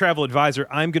travel advisor,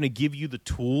 I'm going to give you the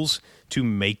tools to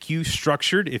make you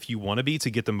structured if you want to be, to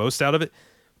get the most out of it.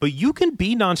 But you can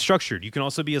be non-structured. You can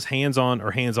also be as hands-on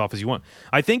or hands-off as you want.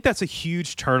 I think that's a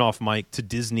huge turnoff, Mike, to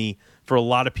Disney for a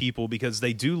lot of people, because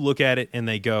they do look at it and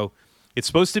they go, it's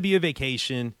supposed to be a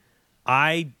vacation.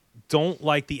 I don't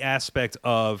like the aspect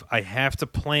of I have to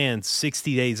plan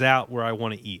 60 days out where I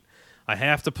want to eat. I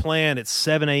have to plan at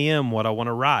 7 a.m. what I want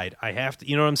to ride. I have to,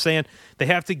 you know what I'm saying? They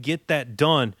have to get that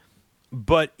done.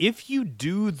 But if you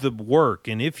do the work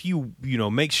and if you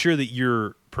make sure that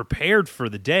you're prepared for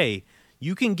the day,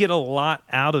 you can get a lot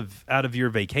out of your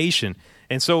vacation.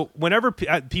 And so whenever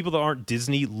people that aren't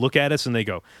Disney look at us and they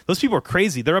go, those people are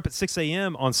crazy. They're up at 6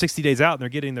 a.m. on 60 days out and they're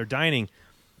getting their dining.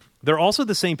 They're also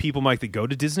the same people, Mike, that go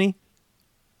to Disney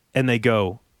and they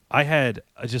go, I had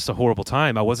just a horrible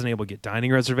time. I wasn't able to get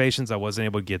dining reservations. I wasn't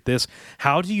able to get this.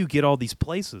 How do you get all these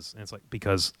places? And it's like,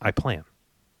 because I plan.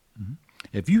 Mm-hmm.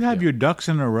 If you have your ducks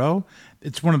in a row,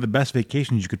 it's one of the best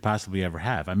vacations you could possibly ever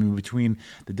have. I mean, between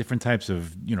the different types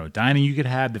of dining you could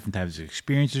have, different types of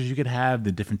experiences you could have,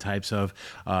 the different types of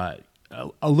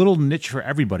a little niche for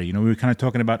everybody. We were kind of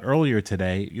talking about earlier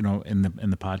today, in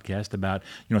the podcast about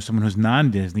someone who's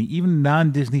non-Disney. Even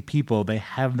non-Disney people, they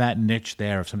have that niche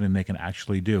there of something they can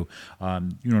actually do.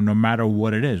 No matter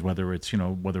what it is, whether it's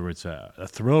a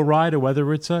thrill ride or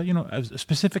whether it's a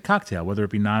specific cocktail, whether it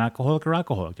be non-alcoholic or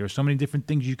alcoholic. There are so many different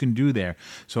things you can do there.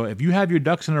 So if you have your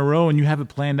ducks in a row and you have it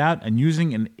planned out, and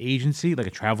using an agency like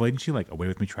a travel agency like Away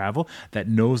With Me Travel that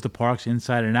knows the parks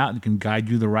inside and out and can guide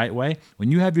you the right way,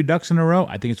 when you have your ducks in a row,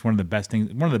 I think it's one of the best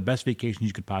things, one of the best vacations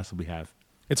you could possibly have.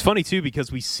 It's funny, too,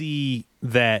 because we see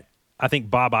that I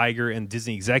think Bob Iger and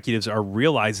Disney executives are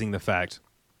realizing the fact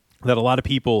that a lot of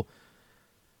people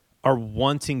are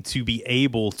wanting to be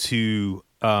able to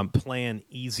plan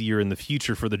easier in the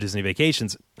future for the Disney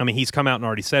vacations. I mean, he's come out and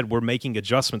already said we're making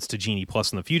adjustments to Genie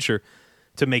Plus in the future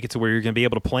to make it to where you're going to be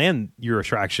able to plan your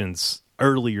attractions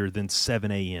earlier than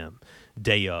 7 a.m.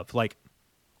 day of. Like,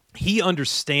 he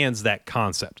understands that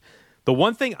concept. The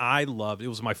one thing I loved, it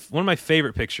was one of my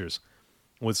favorite pictures,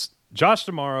 was Josh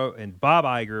D'Amaro and Bob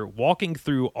Iger walking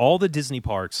through all the Disney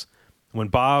parks when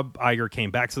Bob Iger came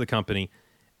back to the company,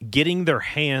 getting their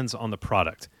hands on the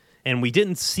product. And we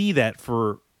didn't see that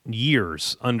for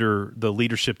years under the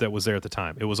leadership that was there at the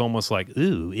time. It was almost like,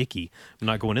 ooh, icky. I'm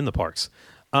not going in the parks.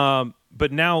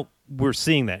 But now we're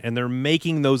seeing that, and they're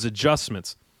making those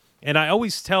adjustments. And I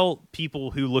always tell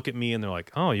people who look at me and they're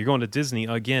like, oh, you're going to Disney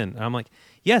again. And I'm like,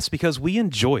 yes, because we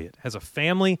enjoy it. As a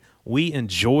family, we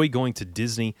enjoy going to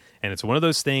Disney, and it's one of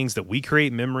those things that we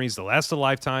create memories that last a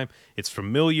lifetime. It's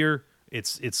familiar.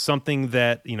 It's something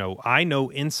that I know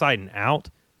inside and out,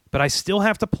 but I still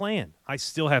have to plan. I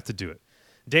still have to do it.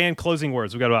 Dan, closing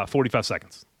words. We've got about 45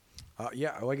 seconds.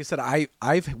 Yeah, like I said,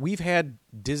 we've had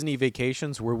Disney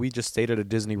vacations where we just stayed at a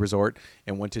Disney resort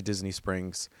and went to Disney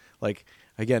Springs. Like,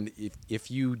 again,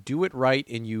 if you do it right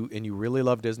and you really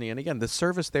love Disney, and again, the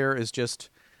service there is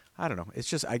just, I don't know, it's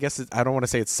just, I guess I don't want to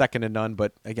say it's second to none,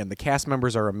 but again, the cast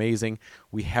members are amazing.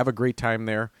 We have a great time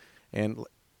there, and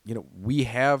we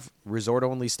have resort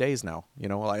only stays now.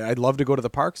 I'd love to go to the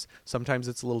parks. Sometimes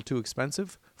it's a little too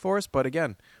expensive for us, but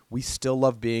again, we still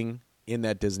love being in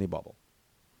that Disney bubble.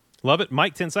 Love it.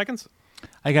 Mike, 10 seconds.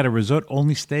 I got a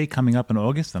resort-only stay coming up in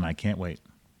August, and I can't wait.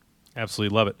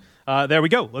 Absolutely love it. There we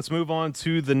go. Let's move on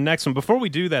to the next one. Before we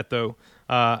do that, though,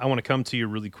 I want to come to you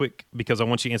really quick because I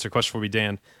want you to answer a question for me,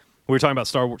 Dan. We were talking about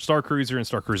Starcruiser and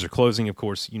Starcruiser closing. Of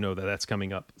course, you know that's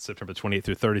coming up September 28th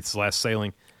through 30th. It's the last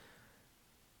sailing.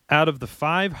 Out of the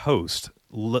 5 hosts,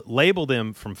 label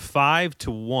them from 5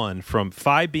 to 1, from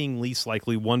 5 being least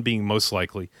likely, 1 being most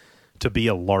likely, to be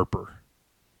a LARPer.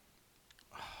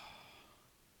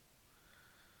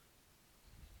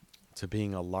 To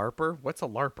being a LARPer? What's a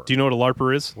LARPer? Do you know what a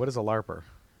LARPer is? What is a LARPer?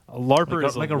 A LARPer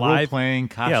is like a a live role-playing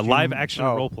costume. Yeah, live action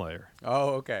role player.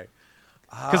 Oh, okay.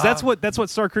 Because that's what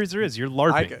Starcruiser is. You're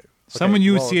LARPing. Someone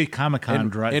you would see at Comic-Con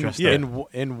dressed up.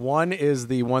 And 1 is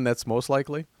the one that's most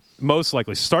likely? Most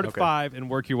likely. Start at 5 and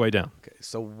work your way down. Okay,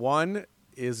 so 1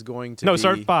 is going to be... No,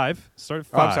 start at 5. Start at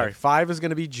 5. Oh, I'm sorry. 5 is going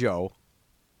to be Joe.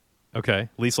 Okay.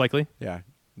 Least likely? Yeah.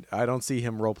 I don't see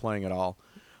him role-playing at all.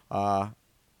 I'm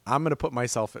going to put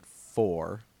myself at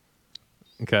 4.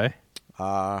 Okay.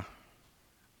 Boy,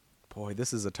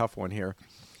 this is a tough one here.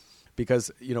 Because,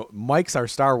 Mike's our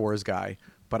Star Wars guy,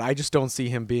 but I just don't see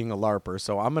him being a LARPer.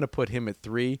 So I'm going to put him at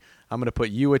 3. I'm going to put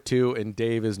you at 2, and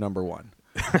Dave is number 1.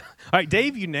 All right,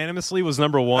 Dave unanimously was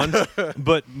number 1,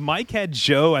 but Mike had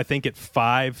Joe, I think, at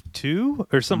 5-2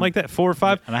 or something like that, 4 or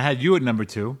 5. And I had you at number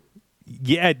 2.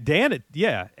 Yeah, Dan,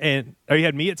 and you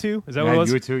had me at 2? Is that what it was?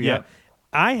 You at 2, yeah.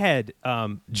 I had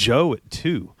Joe at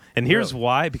 2. And here's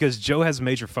why: because Joe has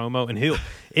major FOMO, and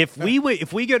if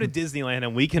we go to Disneyland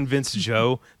and we convince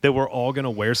Joe that we're all going to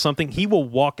wear something, he will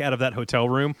walk out of that hotel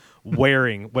room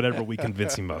wearing whatever we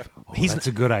convince him of. That's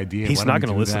a good idea. He's not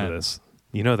going to listen to this.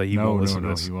 You know that he won't listen to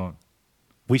this. No, he won't.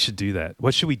 We should do that.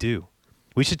 What should we do?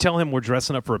 We should tell him we're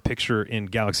dressing up for a picture in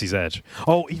Galaxy's Edge.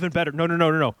 Oh, even better.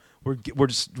 No.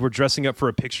 We're dressing up for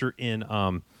a picture in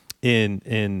Marvel,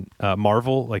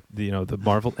 like the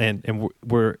Marvel, and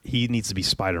he needs to be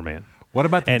Spider-Man. What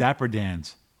about the Dapper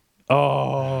Dans?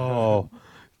 Oh,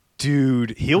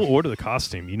 dude, he'll order the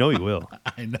costume. You know he will.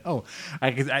 I know.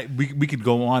 We could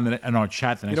go on in our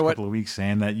chat the next couple of weeks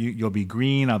saying that you'll be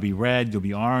green, I'll be red, you'll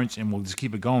be orange, and we'll just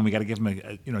keep it going. We got to give him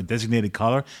a designated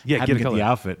color. Yeah, Have get him a color. the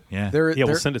outfit. Yeah,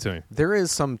 we'll send it to him. There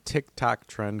is some TikTok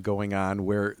trend going on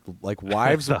where like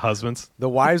wives, the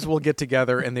wives will get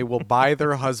together and they will buy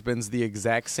their husbands the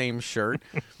exact same shirt.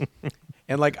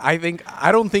 And like I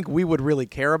don't think we would really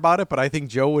care about it, but I think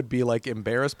Joe would be like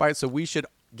embarrassed by it. So we should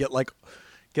get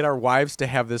our wives to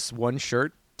have this one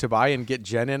shirt to buy and get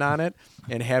Jen in on it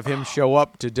and have him show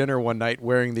up to dinner one night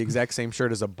wearing the exact same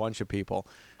shirt as a bunch of people.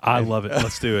 I love it.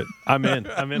 Let's do it. I'm in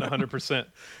 100%.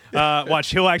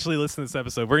 Watch, he'll actually listen to this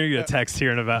episode. We're going to get a text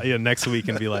here in about next week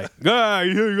and be like,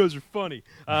 you guys are funny.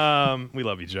 We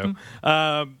love you, Joe.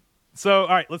 So, all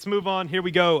right, let's move on. Here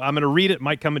we go. I'm going to read it.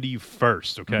 Mike, coming to you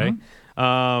first, okay?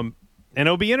 And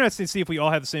it'll be interesting to see if we all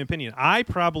have the same opinion. I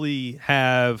probably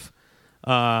have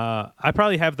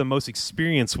the most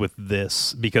experience with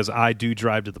this because I do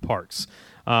drive to the parks.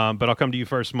 But I'll come to you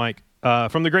first, Mike.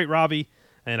 From the great Ravi,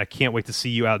 and I can't wait to see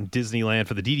you out in Disneyland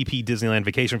for the DDP Disneyland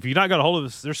Vacation. If you've not got a hold of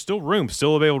us, there's still room,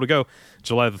 still available to go.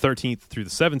 July the 13th through the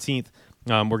 17th.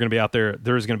 We're going to be out there.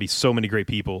 There's going to be so many great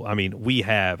people. I mean, we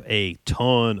have a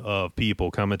ton of people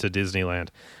coming to Disneyland.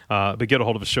 But get a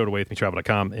hold of us,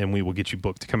 showitawaywithmetravel.com, and we will get you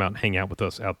booked to come out and hang out with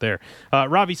us out there.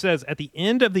 Ravi says, at the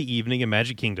end of the evening in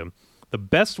Magic Kingdom, the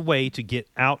best way to get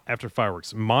out after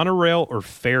fireworks, monorail or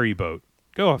ferry boat?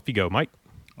 Go off you go, Mike.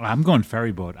 I'm going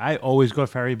ferry boat. I always go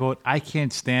ferry boat. I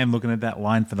can't stand looking at that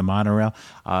line for the monorail.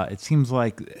 It seems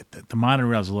like the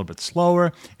monorail is a little bit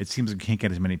slower. It seems like you can't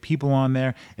get as many people on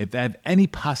there. If I have any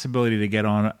possibility to get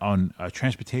on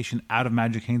transportation out of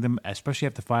Magic Kingdom, especially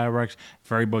after fireworks,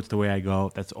 ferry boat's the way I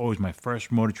go. That's always my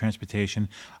first mode of transportation.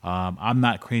 I'm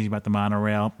not crazy about the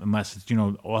monorail unless it's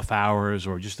off hours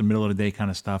or just the middle of the day kind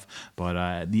of stuff. But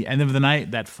at the end of the night,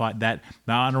 that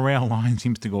monorail line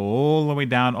seems to go all the way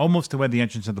down, almost to where the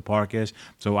entrance of the park is.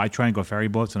 So I try and go ferry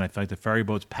boats, and I feel like the ferry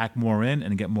boats pack more in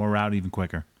and get more out even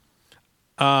quicker.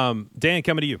 Dan,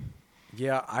 coming to you.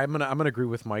 Yeah, I'm gonna agree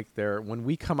with Mike there. When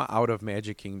we come out of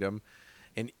Magic Kingdom,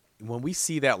 and when we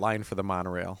see that line for the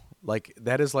monorail, like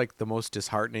that is like the most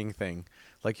disheartening thing.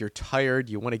 Like you're tired,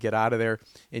 you want to get out of there,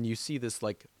 and you see this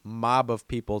like mob of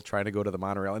people trying to go to the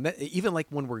monorail. And that, even like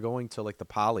when we're going to like the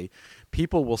Poly,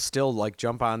 people will still like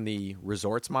jump on the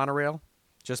resorts monorail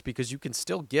just because you can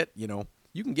still get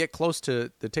you can get close to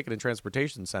the Ticket and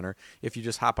Transportation Center if you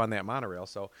just hop on that monorail.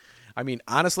 So, I mean,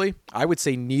 honestly, I would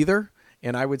say neither,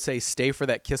 and I would say stay for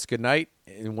that kiss goodnight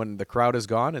and when the crowd is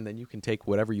gone, and then you can take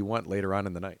whatever you want later on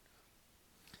in the night.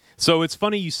 So it's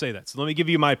funny you say that. So let me give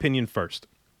you my opinion first.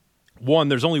 One,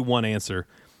 there's only one answer,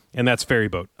 and that's ferry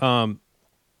boat.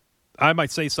 I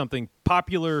might say something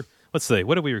popular. Let's say,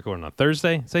 what are we recording on?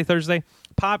 Thursday? Say Thursday?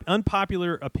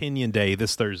 Unpopular opinion day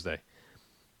this Thursday.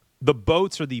 The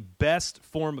boats are the best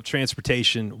form of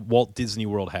transportation Walt Disney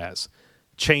World has.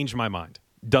 Change my mind.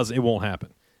 It won't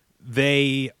happen.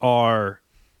 It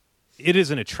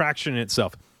is an attraction in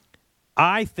itself.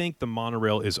 I think the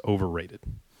monorail is overrated.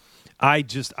 I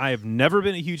have never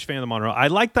been a huge fan of the monorail. I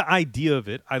like the idea of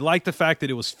it. I like the fact that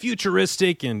it was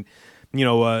futuristic and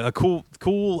a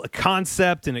cool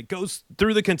concept, and it goes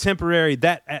through the contemporary.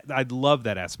 I love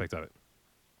that aspect of it.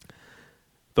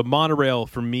 The monorail,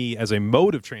 for me, as a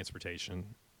mode of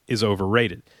transportation, is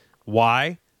overrated.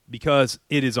 Why? Because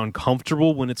it is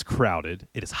uncomfortable when it's crowded.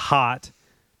 It is hot.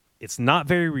 It's not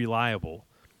very reliable.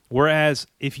 Whereas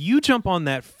if you jump on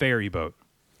that ferry boat,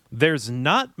 there's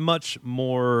not a much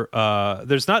more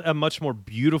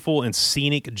beautiful and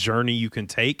scenic journey you can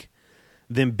take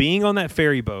than being on that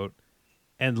ferry boat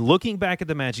and looking back at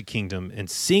the Magic Kingdom and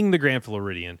seeing the Grand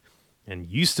Floridian. And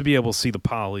used to be able to see the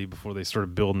Poly before they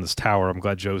started building this tower. I'm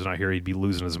glad Joe's not here. He'd be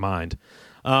losing his mind.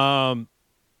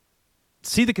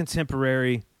 See the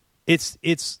contemporary. It's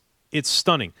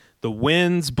stunning. The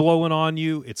wind's blowing on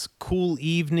you. It's a cool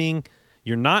evening.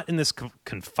 You're not in this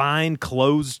confined,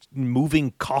 closed,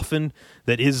 moving coffin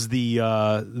that is the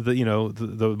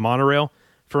monorail.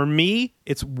 For me,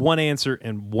 it's one answer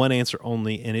and one answer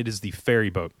only, and it is the ferry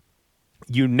boat.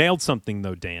 You nailed something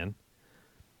though, Dan,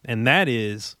 and that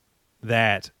is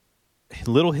that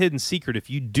little hidden secret. If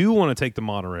you do want to take the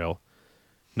monorail,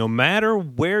 no matter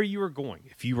where you are going,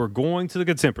 if you are going to the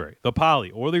Contemporary, the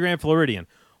Poly, or the Grand Floridian,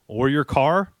 or your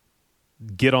car,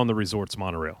 get on the resort's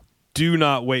monorail. Do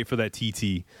not wait for that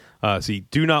TT seat.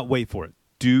 Do not wait for it.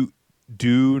 Do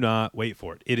not wait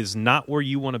for it. It is not where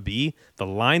you want to be. The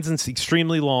line's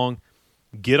extremely long.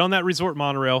 Get on that resort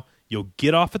monorail. You'll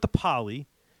get off at the Poly.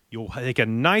 You'll take a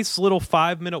nice little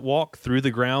 5-minute walk through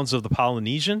the grounds of the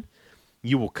Polynesian.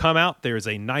 You will come out. There is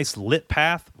a nice lit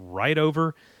path right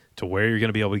over to where you're going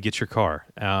to be able to get your car.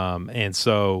 And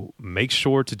so make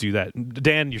sure to do that.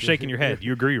 Dan, you're shaking your head.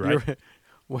 You agree, right?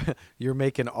 You're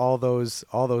making all those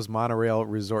monorail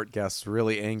resort guests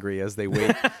really angry as they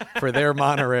wait for their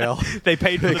monorail. They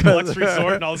paid for the deluxe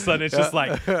resort, and all of a sudden it's just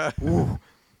like, woo.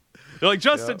 They're like,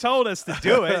 Justin told us to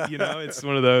do it. You know, it's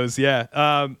one of those.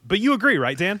 Yeah. But you agree,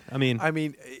 right, Dan? I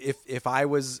mean, if I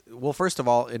was, well, first of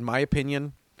all, in my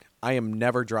opinion, I am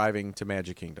never driving to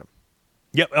Magic Kingdom.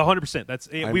 Yep, 100%. That's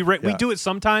we do it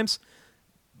sometimes,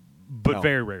 but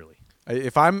very rarely.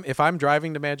 If I'm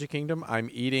driving to Magic Kingdom, I'm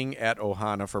eating at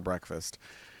Ohana for breakfast,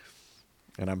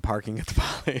 and I'm parking at the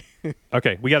Poly.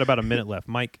 Okay, we got about a minute left,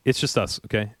 Mike. It's just us.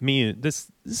 Okay, me and this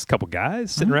is a couple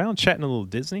guys sitting around chatting a little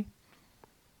Disney.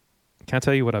 Can I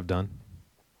tell you what I've done?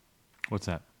 What's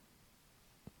that?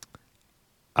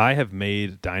 I have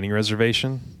made dining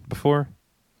reservation before,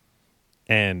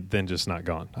 and then just not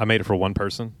gone. I made it for one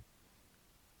person.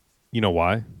 You know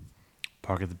why?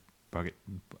 Park at the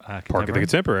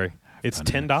Contemporary. It's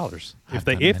 $10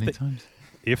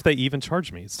 if they even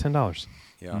charge me. It's $10.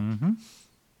 Yeah. Mm-hmm.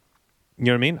 You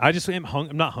know what I mean? I just am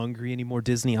I'm not hungry anymore.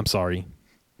 Disney. I'm sorry,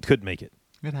 couldn't make it.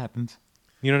 It happens.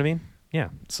 You know what I mean? Yeah.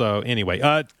 So anyway,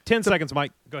 10 seconds,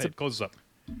 Mike. Go ahead. Close this up.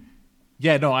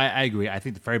 Yeah, no, I agree. I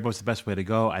think the ferry boat's the best way to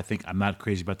go. I think I'm not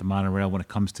crazy about the monorail when it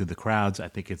comes to the crowds. I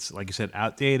think it's, like you said,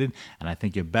 outdated, and I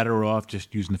think you're better off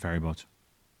just using the ferry boats.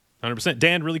 100%.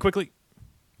 Dan, really quickly.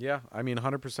 Yeah, I mean,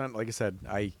 100%. Like I said,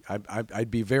 I'd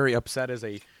be very upset as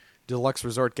a deluxe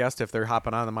resort guest if they're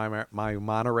hopping on my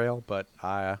monorail. But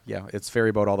yeah, it's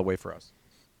ferry boat all the way for us.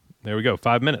 There we go.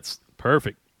 5 minutes.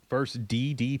 Perfect. First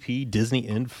DDP Disney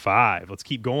in 5. Let's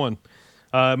keep going.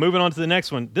 Moving on to the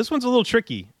next one. This one's a little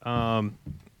tricky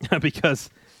because,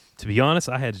 to be honest,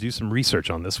 I had to do some research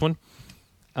on this one.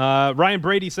 Ryan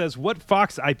Brady says, what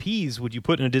Fox IPs would you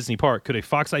put in a Disney park? Could a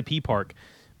Fox IP park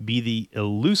be the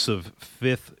elusive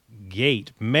fifth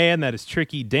gate? Man, that is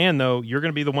tricky. Dan, though, you're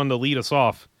going to be the one to lead us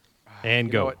off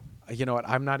and go. You know what?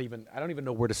 I don't even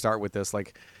know where to start with this.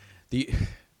 Like,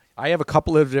 I have a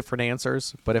couple of different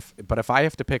answers, but if I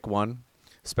have to pick one,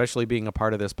 especially being a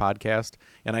part of this podcast,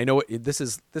 and I know this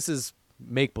is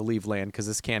make believe land because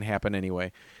this can't happen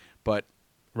anyway, but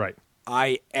right,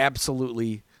 I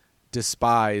absolutely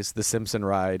despise the Simpsons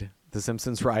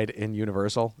ride in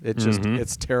Universal. It just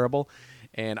it's terrible.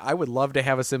 And I would love to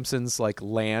have a Simpsons like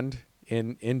land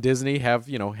in Disney, have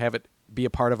it be a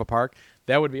part of a park.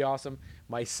 That would be awesome.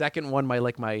 My second one,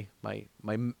 my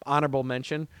honorable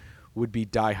mention would be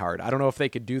Die Hard. I don't know if they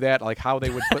could do that, like how they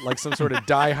would put like some sort of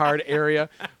Die Hard area,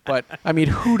 but I mean,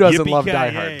 who doesn't love Die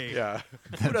Hard? Yeah,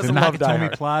 who doesn't love Die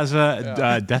Hard?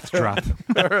 Plaza Death Drop.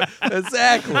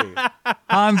 Exactly.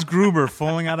 Hans Gruber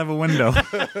falling out of a window.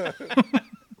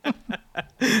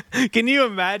 Can you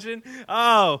imagine?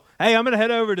 Oh, hey, I'm going to head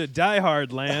over to Die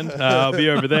Hard Land. I'll be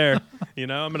over there. I'm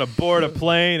going to board a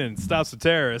plane and stop some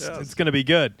terrorists. Yes. It's going to be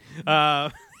good.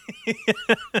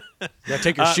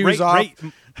 Take your shoes off.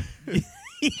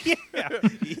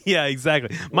 Yeah,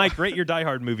 exactly. Mike, rate your Die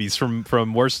Hard movies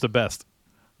from worst to best.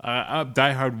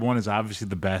 Die Hard 1 is obviously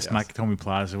the best. Yes. Nakatomi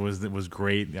Plaza was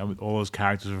great. All those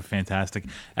characters were fantastic.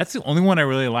 That's the only one I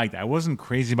really liked. I wasn't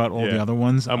crazy about all the other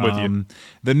ones. I'm with you.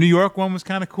 The New York one was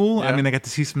kind of cool. Yeah. I mean, I got to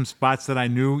see some spots that I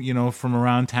knew, from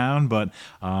around town, but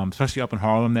especially up in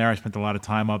Harlem there. I spent a lot of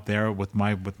time up there with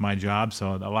my job,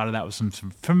 so a lot of that was some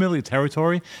familiar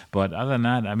territory. But other than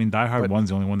that, I mean, Die Hard 1's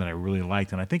the only one that I really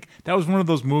liked, and I think that was one of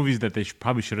those movies that they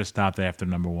probably should have stopped after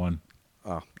number 1.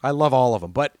 I love all of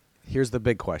them, but here's the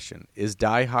big question. Is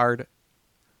Die Hard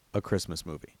a Christmas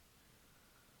movie?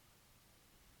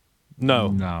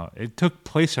 No. It took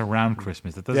place around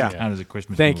Christmas. That doesn't count as a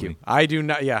Christmas movie. Thank you. I do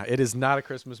not. Yeah, it is not a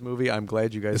Christmas movie. I'm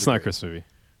glad you guys It's agree. not a Christmas movie.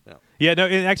 No. Yeah, no,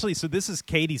 actually, so this is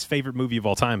Katie's favorite movie of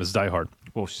all time is Die Hard.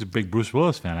 Well, she's a big Bruce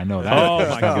Willis fan. I know that. Oh,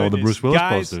 my God. All the Bruce Willis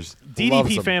Guys, posters.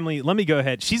 DDP family, let me go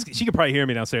ahead. She could probably hear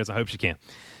me downstairs. I hope she can.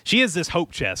 She has this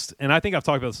hope chest, and I think I've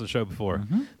talked about this on the show before,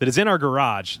 that is in our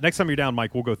garage. Next time you're down,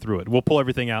 Mike, we'll go through it. We'll pull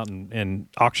everything out and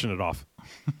auction it off.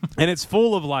 And it's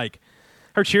full of, like,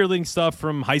 her cheerleading stuff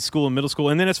from high school and middle school,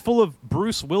 and then it's full of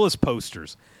Bruce Willis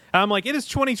posters. And I'm like, it is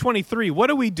 2023. What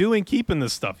are we doing keeping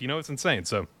this stuff? It's insane.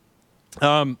 So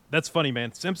that's funny,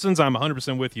 man. Simpsons, I'm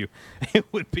 100% with you. It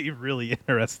would be really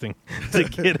interesting to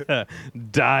get a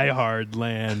Die Hard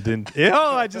land, and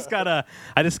I just got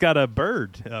a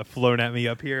bird flown at me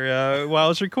up here while I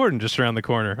was recording just around the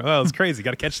corner. Oh, it's crazy.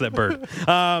 Got to catch that bird.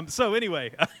 So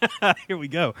anyway, here we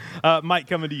go. Mike,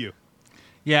 coming to you.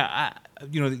 Yeah,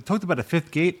 they talked about a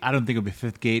fifth gate. I don't think a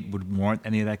fifth gate would warrant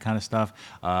any of that kind of stuff.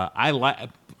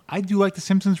 I do like the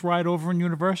Simpsons ride over in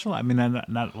Universal. I mean,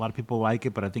 not a lot of people like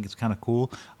it, but I think it's kind of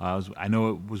cool. I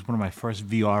know it was one of my first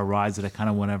VR rides that I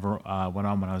kind of went on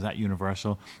when I was at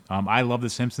Universal. I love the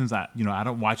Simpsons. I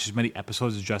don't watch as many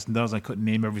episodes as Justin does. I couldn't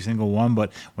name every single one,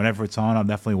 but whenever it's on, I'll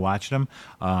definitely watch them.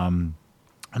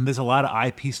 And there's a lot of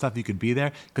IP stuff you could be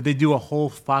there. Could they do a whole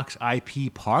Fox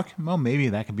IP park? Well, maybe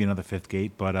that could be another fifth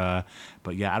gate. But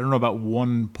yeah, I don't know about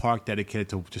one park dedicated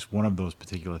to just one of those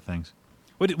particular things.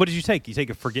 What did you take? You take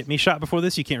a forget me shot before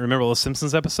this? You can't remember the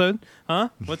Simpsons episode? Huh?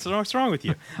 What's wrong with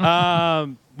you?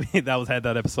 Had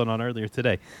that episode on earlier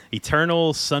today.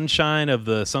 Eternal Sunshine of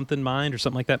the Something Mind or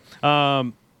something like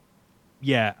that.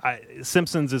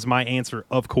 Simpsons is my answer,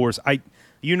 of course. I'm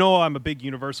a big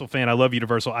Universal fan. I love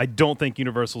Universal. I don't think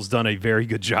Universal's done a very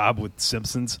good job with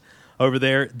Simpsons over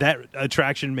there. That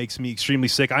attraction makes me extremely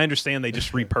sick. I understand they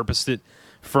just repurposed it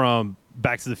from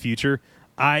Back to the Future.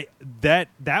 That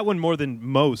one more than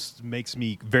most makes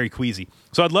me very queasy.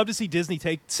 So I'd love to see Disney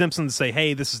take Simpsons and say,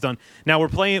 "Hey, this is done." Now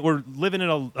we're living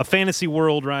in a fantasy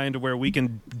world, Ryan, to where we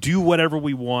can do whatever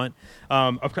we want.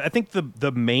 I think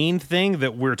the main thing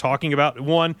that we're talking about,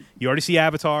 one, you already see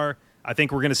Avatar. I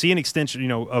think we're going to see an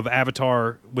extension, of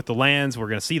Avatar with the lands. We're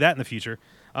going to see that in the future.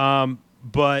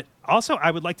 But also, I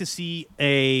would like to see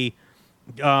a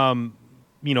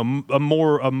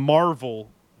Marvel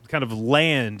kind of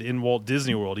land in Walt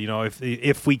Disney World.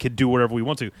 If we could do whatever we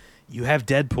want to. You have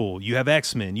Deadpool, you have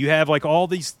X-Men, you have like all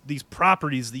these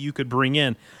properties that you could bring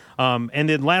in. And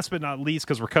then last but not least,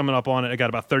 because we're coming up on it, I got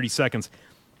about 30 seconds.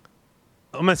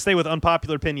 I'm going to stay with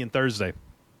unpopular opinion Thursday.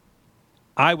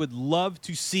 I would love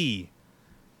to see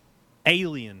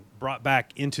Alien brought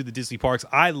back into the Disney parks.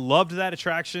 I loved that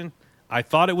attraction. I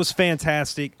thought it was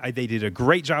fantastic. They did a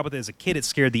great job with it. As a kid, it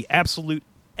scared the absolute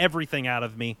everything out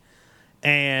of me.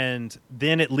 And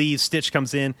then it leaves. Stitch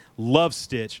comes in. Love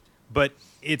Stitch. But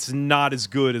it's not as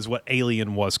good as what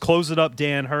Alien was. Close it up,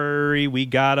 Dan. Hurry. We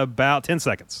got about 10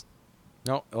 seconds.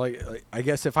 No, I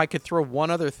guess if I could throw one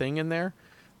other thing in there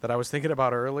that I was thinking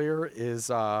about earlier is...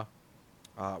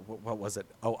 what was it?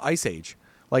 Oh, Ice Age.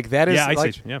 Like that is Ice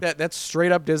Age. Yeah. That's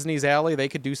straight up Disney's alley. They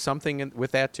could do something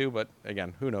with that too, but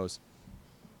again, who knows?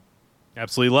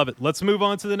 Absolutely love it. Let's move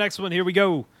on to the next one. Here we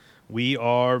go. We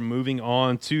are moving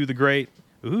on to the great.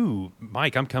 Ooh,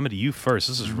 Mike, I'm coming to you first.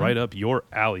 This is right up your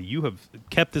alley. You have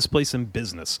kept this place in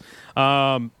business.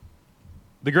 The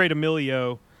great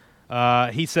Emilio.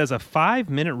 He says a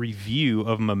 5-minute review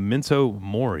of Memento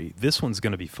Mori. This one's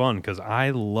going to be fun because I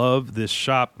love this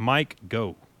shop. Mike,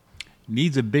 go.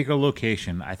 Needs a bigger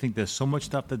location. I think there's so much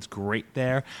stuff that's great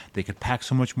there. They could pack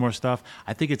so much more stuff.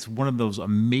 I think it's one of those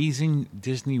amazing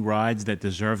Disney rides that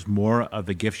deserves more of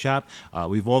the gift shop.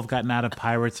 We've all gotten out of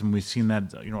Pirates, and we've seen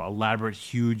that elaborate,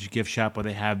 huge gift shop where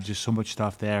they have just so much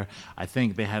stuff there. I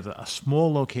think they have a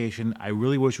small location. I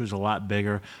really wish it was a lot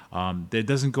bigger.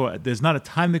 There's not a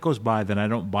time that goes by that I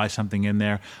don't buy something in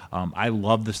there. I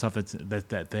love the stuff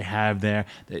that they have there.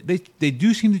 They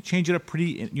do seem to change it up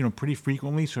pretty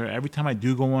frequently. So every time I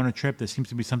do go on a trip, there seems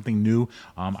to be something new.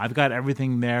 I've got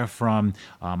everything there from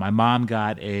my mom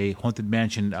got a Haunted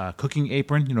Mansion cooking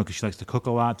apron, because she likes to cook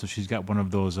a lot. So she's got one of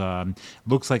those.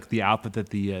 Looks like the outfit that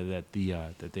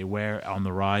they wear on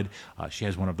the ride. She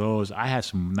has one of those. I have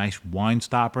some nice wine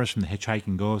stoppers from the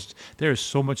Hitchhiking Ghost. There is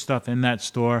so much stuff in that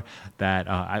store that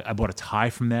I bought a tie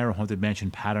from there, a Haunted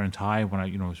Mansion pattern tie when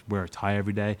I wear a tie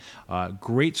every day.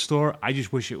 Great store. I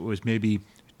just wish it was maybe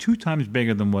 2 times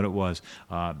bigger than what it was.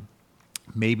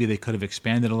 Maybe they could have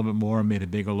expanded a little bit more, made a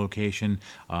bigger location.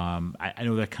 I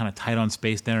know they're kind of tight on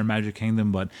space there in Magic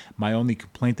Kingdom, but my only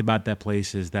complaint about that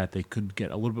place is that they could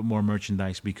get a little bit more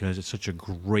merchandise because it's such a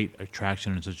great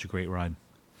attraction and such a great ride.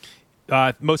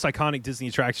 Most iconic Disney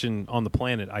attraction on the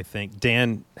planet, I think.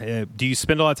 Dan, do you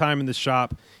spend a lot of time in this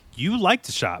shop? You like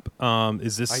to shop.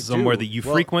 Is this somewhere that you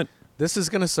frequent? This is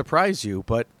going to surprise you,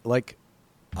 but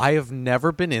I have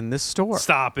never been in this store.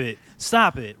 Stop it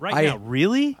now.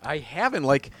 Really? I haven't.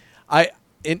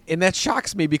 And that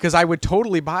shocks me because I would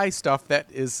totally buy stuff that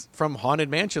is from Haunted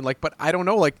Mansion. But I don't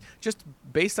know. Just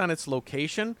based on its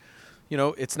location,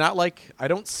 it's not like I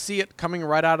don't see it coming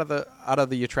right out of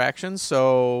the attraction.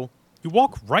 So you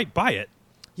walk right by it.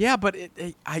 Yeah, but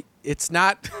it's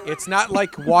not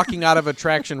like walking out of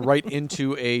attraction right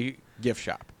into a gift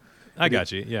shop. I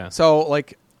got you. Yeah. So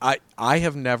I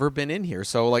have never been in here,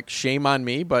 so shame on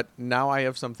me, but now I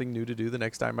have something new to do the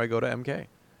next time I go to MK.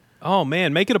 Oh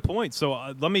man, make it a point. So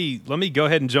let me go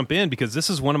ahead and jump in because this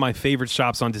is one of my favorite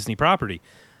shops on Disney property.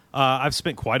 I've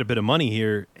spent quite a bit of money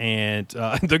here, and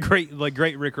the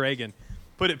great Rick Reagan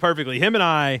put it perfectly. Him and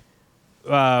I,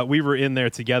 we were in there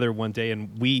together one day,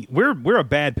 and we're a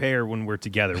bad pair when we're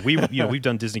together. We've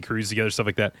done Disney cruises together, stuff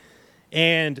like that.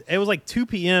 And it was 2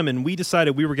 p.m. and we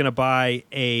decided we were going to buy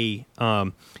a,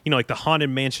 the Haunted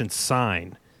Mansion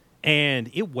sign.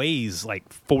 And it weighs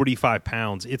 45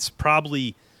 pounds. It's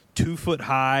probably 2 foot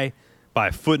high by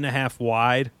 1.5 foot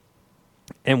wide.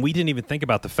 And we didn't even think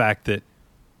about the fact that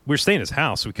we were staying in his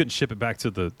house, so we couldn't ship it back to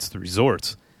the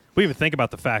resorts. We even think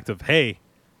about the fact of, hey,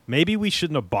 maybe we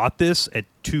shouldn't have bought this at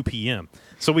 2 p.m.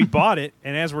 So we bought it,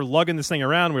 and as we're lugging this thing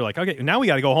around, we're like, okay, now we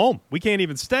got to go home. We can't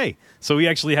even stay. So we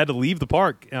actually had to leave the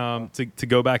park to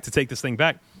go back to take this thing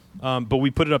back. But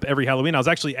we put it up every Halloween. I was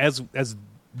actually, as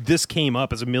this came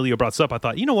up, as Emilio brought this up, I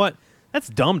thought, you know what? That's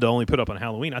dumb to only put up on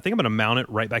Halloween. I think I'm going to mount it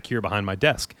right back here behind my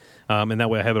desk. And that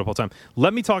way I have it up all the time.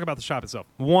 Let me talk about the shop itself.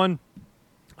 One,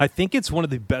 I think it's one of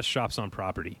the best shops on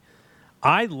property.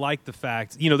 I like the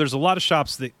fact, there's a lot of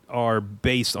shops that are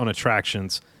based on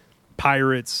attractions.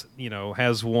 Pirates,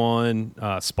 has one.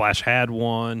 Splash had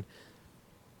one.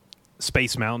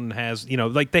 Space Mountain has,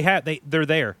 they're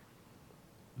there.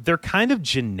 They're kind of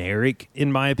generic,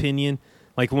 in my opinion.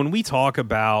 Like when we talk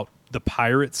about the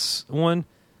Pirates one,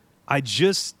 I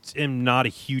just am not a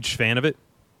huge fan of it.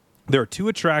 There are two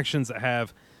attractions that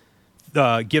have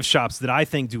gift shops that I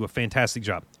think do a fantastic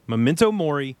job. Memento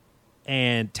Mori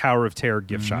and Tower of Terror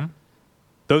gift shop.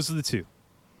 Those are the two.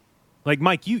 Like,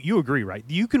 Mike, you agree, right?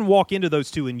 You can walk into those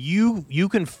two and you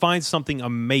can find something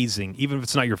amazing, even if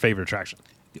it's not your favorite attraction.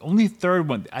 The only third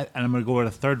one, and I'm going to go with a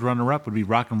third runner-up, would be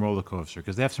Rock and Roller Coaster,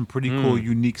 because they have some pretty cool,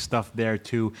 unique stuff there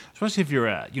too. Especially if you're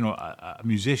a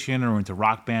musician or into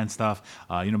rock band stuff,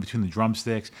 between the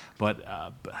drumsticks. But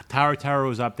Tower Tower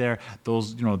was up there.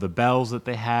 Those, the bells that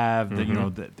they have,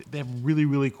 they have really,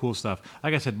 really cool stuff.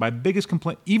 Like I said, my biggest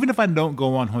complaint, even if I don't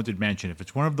go on Haunted Mansion, if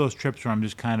it's one of those trips where I'm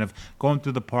just kind of going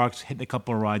through the parks, hitting a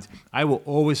couple of rides, I will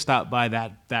always stop by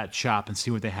that shop and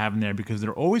see what they have in there, because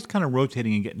they're always kind of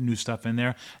rotating and getting new stuff in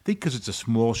there. I think because it's a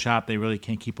small shop, they really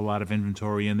can't keep a lot of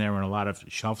inventory in there and a lot of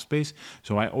shelf space.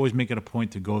 So I always make it a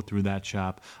point to go through that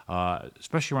shop,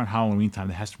 especially around Halloween time.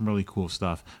 They have some really cool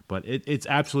stuff. But it's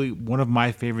absolutely one of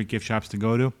my favorite gift shops to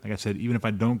go to. Like I said, even if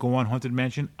I don't go on Haunted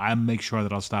Mansion, I make sure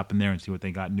that I'll stop in there and see what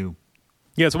they got new.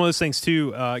 Yeah, it's one of those things,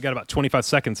 too. I got about 25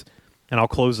 seconds, and I'll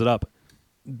close it up.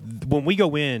 When we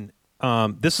go in,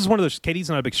 this is one of those. Katie's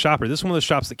not a big shopper. This is one of those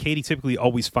shops that Katie typically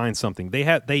always finds something.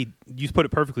 You put it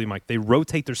perfectly, Mike. They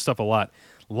rotate their stuff a lot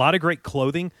of great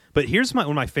clothing. But here's one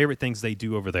of my favorite things they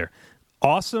do over there.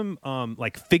 Awesome,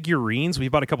 figurines. We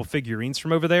bought a couple figurines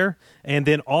from over there, and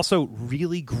then also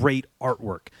really great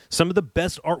artwork. Some of the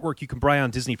best artwork you can buy on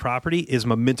Disney property is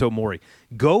Memento Mori.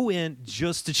 Go in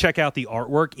just to check out the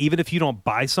artwork, even if you don't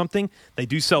buy something. They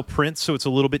do sell prints, so it's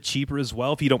a little bit cheaper as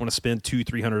well if you don't want to spend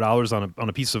 $200-$300 on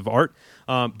a piece of art.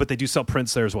 But they do sell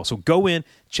prints there as well. So go in,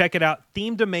 check it out.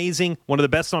 Themed amazing, one of the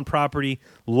best on property.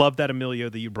 Love that, Emilio,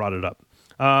 that you brought it up.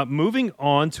 Moving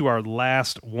on to our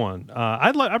last one. I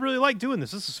really like doing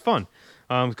this. This is fun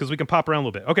because we can pop around a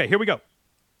little bit. Okay, here we go.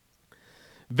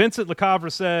 Vincent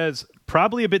LeCavre says,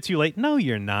 probably a bit too late. No,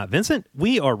 you're not, Vincent.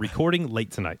 We are recording late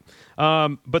tonight.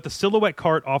 But the Silhouette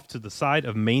cart off to the side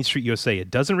of Main Street USA, it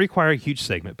doesn't require a huge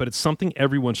segment, but it's something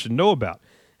everyone should know about.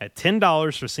 At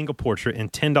 $10 for a single portrait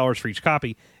and $10 for each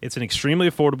copy, it's an extremely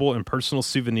affordable and personal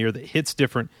souvenir that hits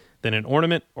different than an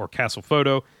ornament or castle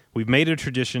photo. We've made it a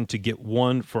tradition to get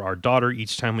one for our daughter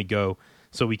each time we go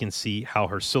so we can see how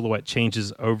her silhouette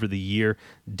changes over the year.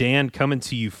 Dan, coming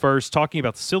to you first, talking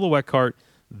about the Silhouette cart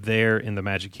there in the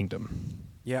Magic Kingdom.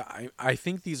 Yeah, I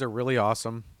think these are really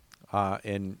awesome.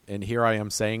 And here I am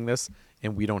saying this,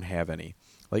 and we don't have any.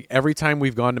 Like, every time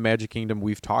we've gone to Magic Kingdom,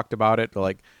 we've talked about it.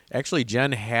 Like, actually,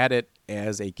 Jen had it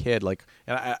as a kid. Like,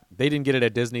 they didn't get it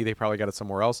at Disney. They probably got it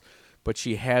somewhere else. But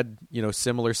she had,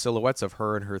 similar silhouettes of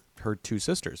her and her two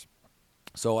sisters.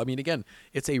 So, I mean, again,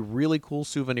 it's a really cool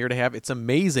souvenir to have. It's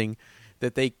amazing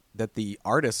that the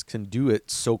artists can do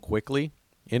it so quickly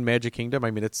in Magic Kingdom.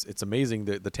 I mean, it's amazing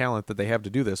the talent that they have to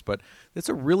do this. But it's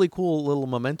a really cool little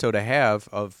memento to have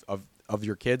of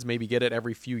your kids. Maybe get it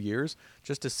every few years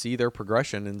just to see their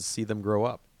progression and see them grow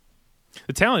up.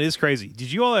 The talent is crazy.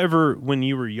 Did you all ever, when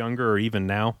you were younger or even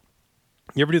now,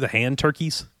 you ever do the hand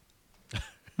turkeys?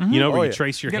 Where you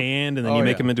trace your hand and then you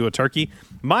make them into a turkey.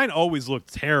 Mine always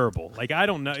looked terrible. Like, I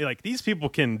don't know. Like, these people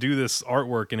can do this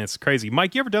artwork and it's crazy.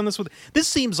 Mike, you ever done this with? This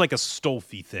seems like a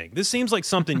Stolfi thing. This seems like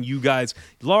something you guys,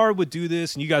 Laura would do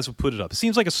this and you guys would put it up. It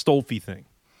seems like a Stolfi thing.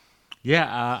 Yeah,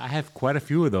 I have quite a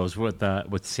few of those with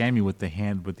Sammy with the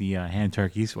hand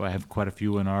turkeys. So I have quite a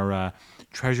few in our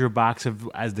treasure box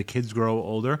as the kids grow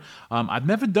older. I've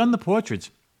never done the portraits.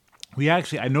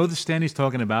 I know the stand he's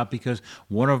talking about because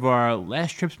one of our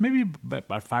last trips, maybe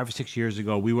about 5 or 6 years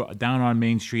ago, we were down on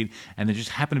Main Street, and there just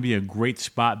happened to be a great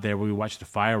spot there where we watched the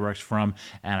fireworks from,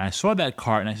 and I saw that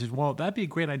cart, and I said, well, that'd be a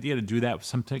great idea to do that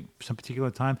some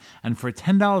particular time, and for a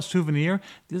 $10 souvenir,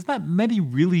 there's not many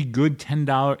really good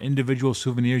 $10 individual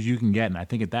souvenirs you can get, and I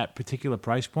think at that particular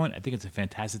price point, I think it's a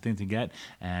fantastic thing to get,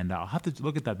 and I'll have to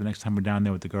look at that the next time we're down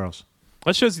there with the girls.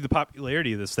 That shows you the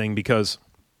popularity of this thing because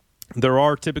there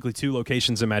are typically two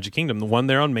locations in Magic Kingdom. The one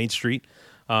there on Main Street,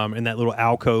 in that little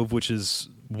alcove, which is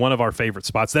one of our favorite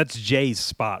spots. That's Jay's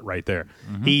spot right there.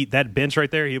 That bench right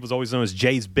there, he was always known as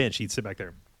Jay's bench. He'd sit back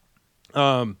there.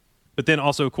 But then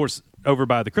also, of course, over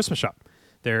by the Christmas shop,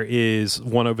 there is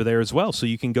one over there as well. So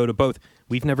you can go to both.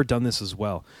 We've never done this as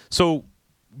well. So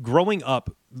growing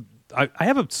up, I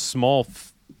have a small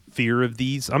fear of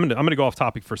these. I'm gonna go off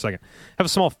topic for a second. I have a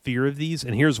small fear of these,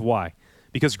 and here's why.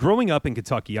 Because growing up in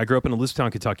Kentucky, I grew up in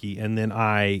Elizabethtown, Kentucky, and then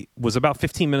I was about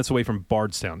 15 minutes away from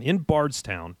Bardstown. In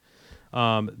Bardstown,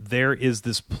 there is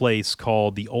this place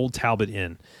called the Old Talbot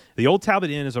Inn. The Old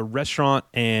Talbot Inn is a restaurant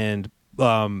and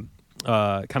kind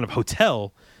of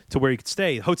hotel to where you could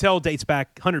stay. The hotel dates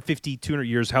back 150, 200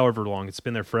 years, however long. It's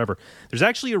been there forever. There's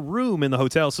actually a room in the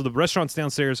hotel. So the restaurant's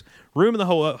downstairs, room in the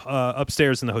whole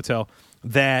upstairs in the hotel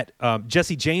that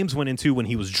Jesse James went into when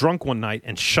he was drunk one night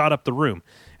and shot up the room.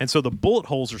 And so the bullet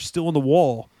holes are still in the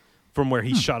wall from where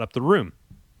he shot up the room.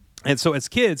 And so as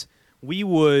kids, we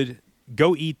would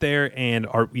go eat there and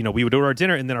we would order our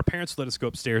dinner, and then our parents would let us go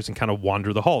upstairs and kind of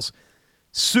wander the halls.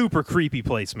 Super creepy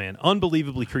place, man.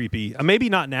 Unbelievably creepy. Maybe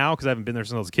not now because I haven't been there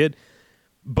since I was a kid,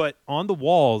 but on the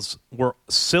walls were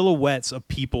silhouettes of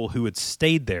people who had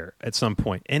stayed there at some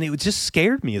point, and it just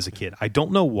scared me as a kid. I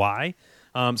don't know why.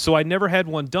 So I never had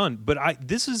one done, but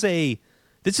this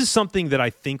is something that I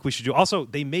think we should do. Also,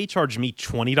 they may charge me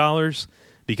 $20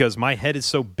 because my head is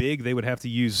so big they would have to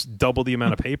use double the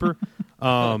amount of paper.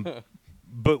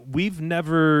 But we've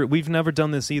never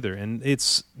done this either, and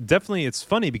it's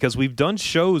funny because we've done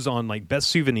shows on like best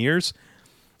souvenirs,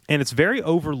 and it's very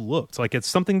overlooked. Like it's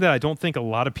something that I don't think a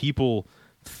lot of people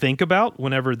think about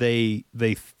whenever they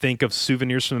think of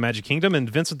souvenirs from the Magic Kingdom. And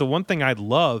Vincent, the one thing I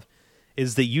love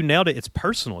is that you nailed it. It's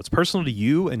personal. It's personal to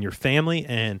you and your family,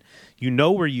 and you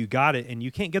know where you got it, and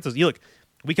you can't get those. Look,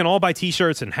 we can all buy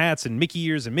T-shirts and hats and Mickey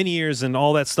ears and Minnie ears and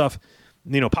all that stuff.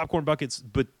 Popcorn buckets,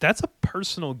 but that's a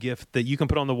personal gift that you can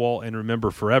put on the wall and remember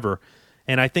forever.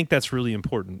 And I think that's really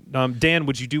important. Dan,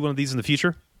 would you do one of these in the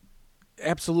future?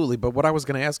 Absolutely. But what I was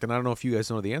going to ask, and I don't know if you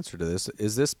guys know the answer to this,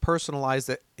 is this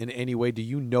personalized in any way? Do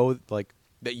you know like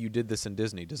that you did this in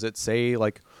Disney? Does it say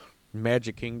like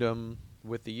Magic Kingdom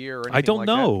with the year or anything? I don't like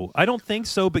know. That? I don't think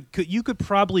so, but you could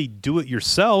probably do it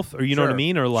yourself, or you know what I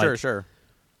mean? Or like Sure.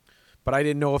 But I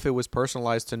didn't know if it was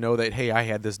personalized to know that, hey, I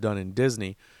had this done in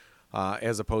Disney.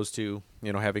 As opposed to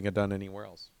having it done anywhere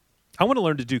else. I want to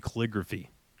learn to do calligraphy.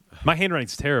 My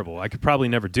handwriting's terrible. I could probably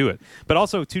never do it. But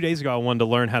also 2 days ago, I wanted to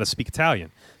learn how to speak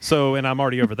Italian. And I'm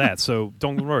already over that. So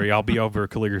don't worry, I'll be over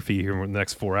calligraphy here in the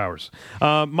next 4 hours.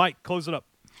 Mike, close it up.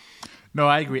 No,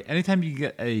 I agree. Anytime you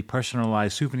get a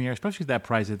personalized souvenir, especially at that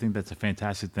price, I think that's a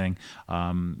fantastic thing.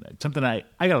 Something I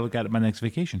got to look at my next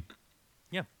vacation.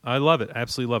 Yeah, I love it.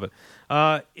 Absolutely love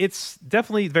it. It's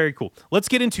definitely very cool. Let's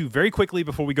get into very quickly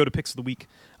before we go to picks of the week.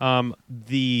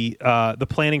 The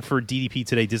planning for DDP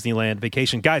today, Disneyland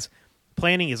vacation, guys.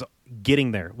 Planning is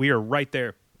getting there. We are right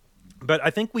there. But I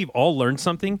think we've all learned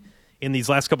something in these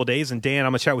last couple of days. And Dan,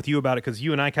 I'm gonna chat with you about it because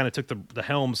you and I kind of took the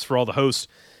helms for all the hosts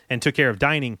and took care of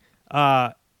dining.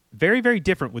 Very, very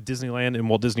different with Disneyland and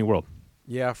Walt Disney World.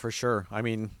 Yeah, for sure. I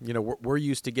mean, we're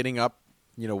used to getting up,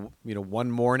 one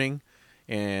morning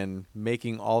and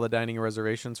making all the dining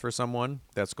reservations for someone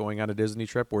that's going on a Disney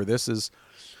trip, where this is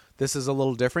a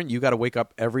little different. You got to wake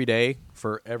up every day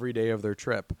for every day of their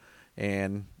trip.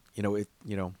 And,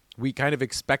 we kind of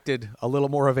expected a little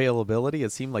more availability.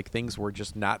 It seemed like things were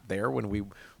just not there when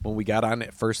we got on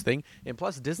it first thing. And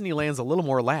plus Disneyland's a little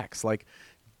more lax. Like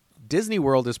Disney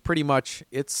World is pretty much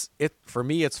for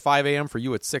me it's 5 a.m. For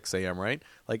you it's 6 a.m. right?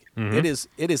 Like it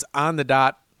is on the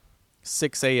dot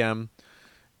 6 a.m.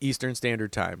 Eastern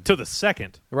Standard Time. To the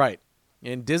second. Right.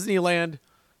 In Disneyland,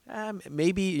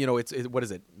 maybe, what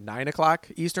is it, 9 o'clock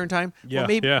Eastern Time? Yeah, well,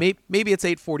 maybe it's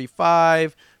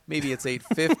 8:45, maybe it's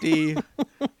 8:50.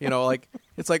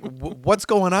 It's like, what's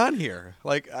going on here?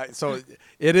 So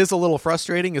it is a little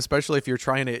frustrating, especially if you're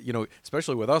trying to,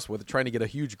 especially with us, with trying to get a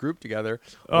huge group together.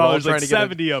 There's like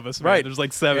 70 of us, man. Right. There's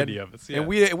like 70 of us. Yeah. And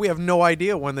we have no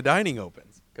idea when the dining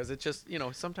opens because it just,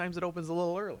 sometimes it opens a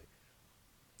little early.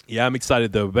 Yeah, I'm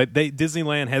excited though. But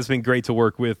Disneyland has been great to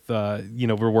work with.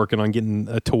 We're working on getting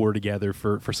a tour together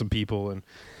for some people and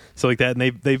stuff like that.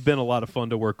 And they've been a lot of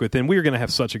fun to work with. And we're going to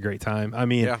have such a great time. I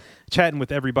mean, chatting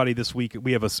with everybody this week.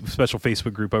 We have a special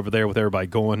Facebook group over there with everybody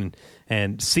going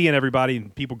and seeing everybody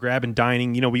and people grabbing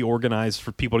dining. We organized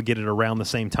for people to get it around the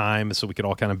same time so we could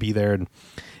all kind of be there. And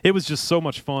it was just so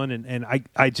much fun. And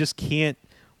I just can't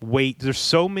wait. There's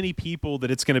so many people that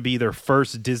it's going to be their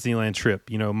first Disneyland trip.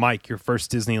 Mike, your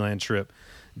first Disneyland trip.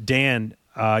 Dan,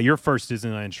 your first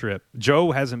Disneyland trip.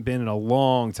 Joe hasn't been in a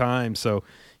long time, so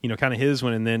kind of his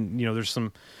one. And then there's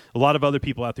a lot of other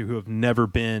people out there who have never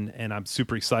been, and I'm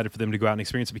super excited for them to go out and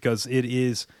experience it because it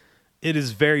is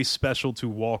very special to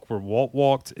walk where Walt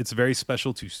walked. It's very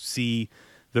special to see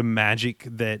the magic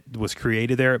that was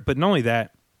created there. But not only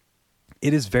that,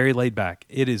 it is very laid back.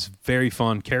 It is very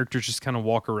fun. Characters just kind of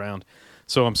walk around.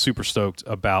 So I'm super stoked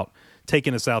about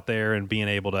taking us out there and being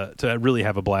able to really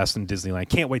have a blast in Disneyland.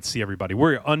 Can't wait to see everybody.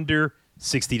 We're under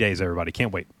 60 days, everybody.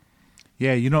 Can't wait.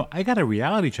 Yeah, I got a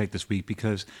reality check this week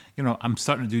because, I'm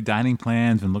starting to do dining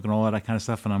plans and looking at all that kind of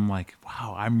stuff. And I'm like,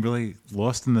 wow, I'm really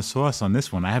lost in the sauce on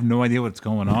this one. I have no idea what's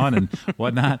going on and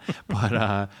whatnot.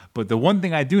 But the one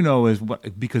thing I do know is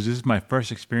because this is my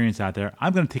first experience out there,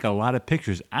 I'm going to take a lot of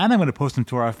pictures and I'm going to post them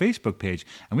to our Facebook page.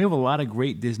 And we have a lot of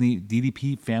great Disney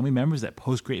DDP family members that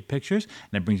post great pictures.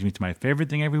 And that brings me to my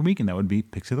favorite thing every week, and that would be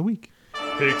Picks of the Week.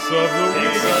 Picks of the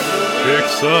Week.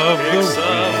 Picks of the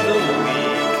Week.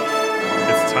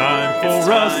 It's time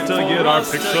for us to get our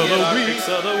Picks of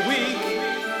the Week.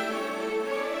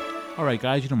 All right,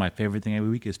 guys, my favorite thing every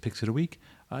week is Picks of the Week.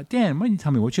 Dan, why don't you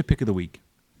tell me, what's your pick of the week?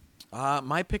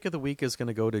 My pick of the week is going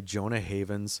to go to Jonah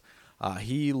Havens.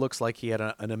 He looks like he had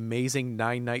an amazing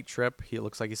 9-night trip. He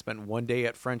looks like he spent 1 day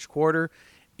at French Quarter,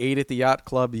 8 at the Yacht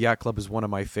Club. The Yacht Club is one of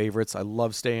my favorites. I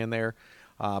love staying there.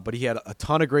 But he had a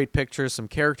ton of great pictures, some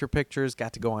character pictures,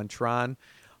 got to go on Tron.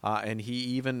 And he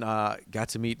even got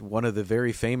to meet one of the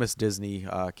very famous Disney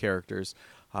characters.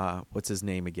 What's his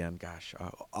name again? Gosh,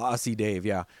 Aussie Dave.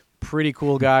 Yeah, pretty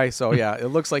cool guy. So, yeah, it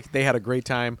looks like they had a great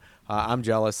time. I'm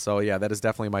jealous. So, yeah, that is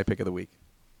definitely my pick of the week.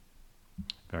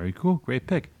 Very cool. Great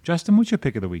pick. Justin, what's your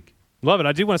pick of the week? Love it.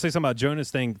 I do want to say something about Jonah's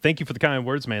thing. Thank you for the kind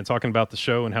words, man, talking about the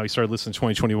show and how he started listening to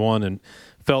 2021 and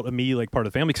felt immediately like part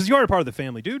of the family. Because you are a part of the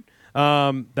family, dude.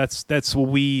 That's what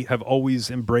we have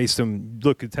always embraced. And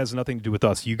look, it has nothing to do with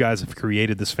us. You guys have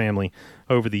created this family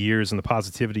over the years, and the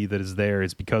positivity that is there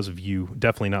is because of you.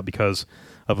 Definitely not because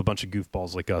of a bunch of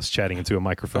goofballs like us chatting into a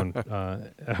microphone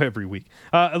every week.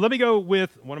 Let me go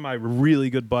with one of my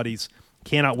really good buddies.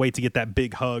 Cannot wait to get that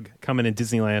big hug coming in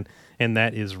Disneyland, and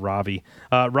that is Ravi.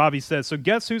 Ravi says, so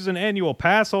guess who's an annual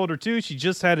pass holder too? She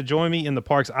just had to join me in the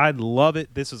parks. I'd love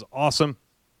it. This is awesome.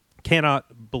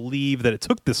 Cannot believe that it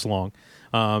took this long,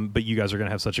 but you guys are going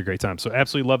to have such a great time. So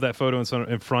absolutely love that photo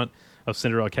in front of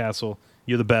Cinderella Castle.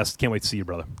 You're the best. Can't wait to see you,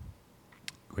 brother.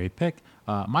 Great pick.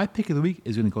 My pick of the week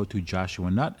is going to go to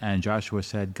Joshua Nutt, and Joshua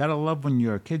said, gotta love when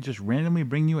your kid just randomly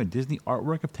bring you a Disney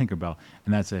artwork of Tinkerbell,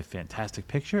 and that's a fantastic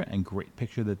picture and great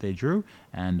picture that they drew,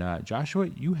 and Joshua,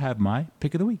 you have my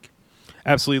pick of the week.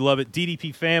 Absolutely love it.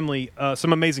 DDP family,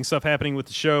 some amazing stuff happening with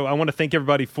the show. I want to thank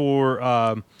everybody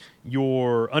for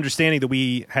your understanding that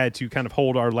we had to kind of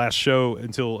hold our last show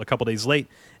until a couple days late,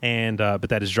 and but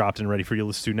that is dropped and ready for you to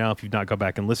listen to now if you've not gone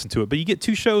back and listened to it. But you get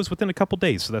 2 shows within a couple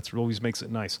days, so that's what always makes it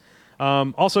nice.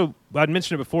 Also, I'd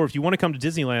mentioned it before, if you want to come to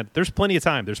Disneyland, there's plenty of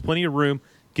time. There's plenty of room.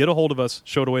 Get a hold of us,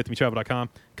 showitawaywithmetravel.com.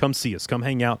 Come see us. Come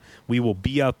hang out. We will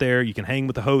be out there. You can hang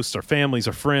with the hosts, our families,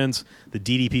 our friends, the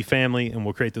DDP family, and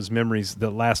we'll create those memories that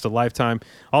last a lifetime.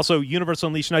 Also, Universal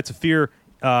Unleashed Nights of Fear,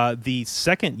 the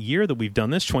second year that we've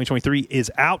done this, 2023,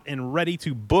 is out and ready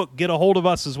to book. Get a hold of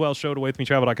us as well,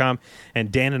 showitawaywithmetravel.com,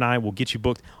 and Dan and I will get you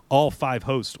booked. All 5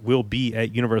 hosts will be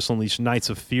at Universal Unleashed Nights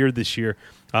of Fear this year,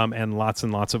 and lots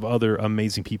of other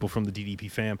amazing people from the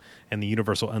DDP fam and the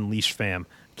Universal Unleashed fam.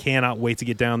 Cannot wait to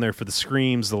get down there for the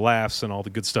screams, the laughs, and all the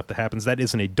good stuff that happens. That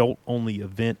is an adult-only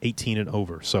event, 18 and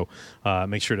over. So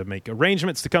make sure to make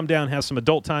arrangements to come down, have some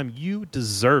adult time. You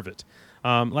deserve it.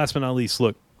 Last but not least,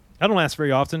 look, I don't ask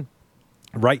very often.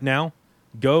 Right now,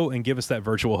 go and give us that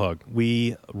virtual hug.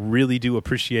 We really do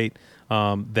appreciate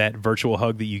that virtual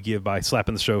hug that you give by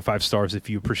slapping the show 5 stars if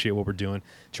you appreciate what we're doing.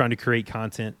 Trying to create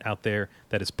content out there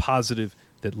that is positive,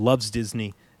 that loves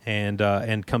Disney,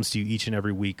 and comes to you each and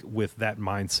every week with that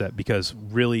mindset, because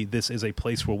really this is a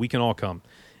place where we can all come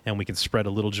and we can spread a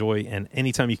little joy, and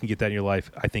anytime you can get that in your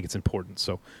life, I think it's important.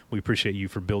 So we appreciate you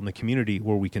for building a community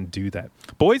where we can do that.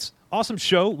 Boys, awesome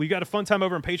show. We've got a fun time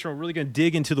over on Patreon. We're really going to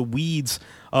dig into the weeds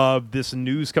of this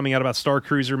news coming out about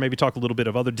Starcruiser, maybe talk a little bit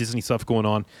of other Disney stuff going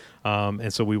on,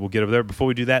 and so we will get over there. Before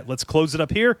we do that, let's close it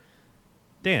up here.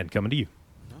 Dan, coming to you.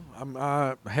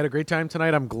 I had a great time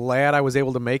tonight. I'm glad I was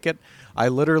able to make it. I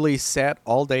literally sat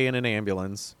all day in an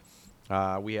ambulance.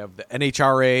 We have the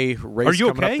NHRA race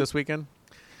coming up this weekend.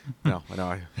 No,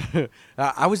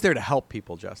 I was there to help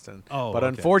people, Justin. But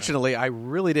unfortunately, I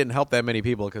really didn't help that many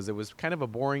people because it was kind of a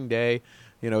boring day.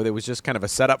 It was just kind of a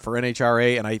setup for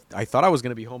NHRA, and I thought I was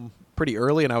going to be home pretty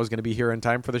early, and I was going to be here in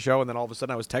time for the show. And then all of a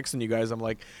sudden, I was texting you guys. I'm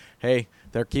like, "Hey,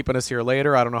 they're keeping us here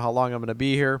later. I don't know how long I'm going to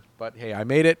be here, but hey, I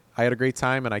made it. I had a great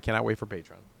time, and I cannot wait for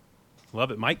Patreon."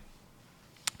 Love it, Mike.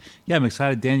 Yeah, I'm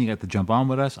excited, Dan. You got to jump on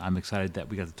with us. I'm excited that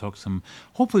we got to talk some.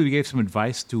 Hopefully, we gave some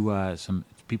advice to some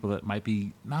people that might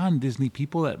be non-Disney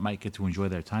people that might get to enjoy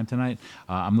their time tonight.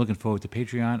 I'm looking forward to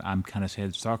Patreon. I'm kind of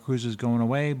sad Starcruiser is going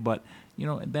away, but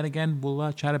then again,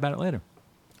 we'll chat about it later.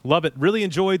 Love it. Really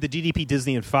enjoyed the DDP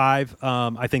Disney in 5.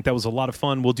 I think that was a lot of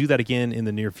fun. We'll do that again in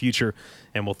the near future,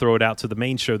 and we'll throw it out to the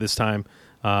main show this time.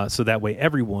 So that way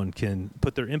everyone can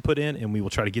put their input in, and we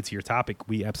will try to get to your topic.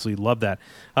 We absolutely love that.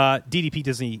 DDP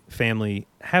Disney family,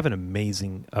 have an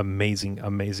amazing, amazing,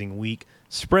 amazing week.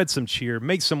 Spread some cheer.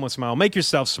 Make someone smile. Make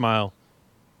yourself smile.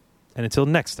 And until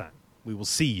next time, we will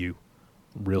see you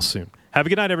real soon. Have a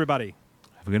good night, everybody.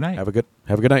 Have a good night. Have a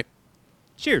good night.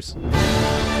 Cheers.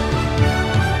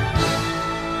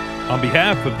 On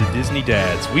behalf of the Disney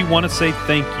Dads, we want to say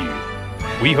thank you.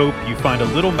 We hope you find a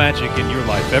little magic in your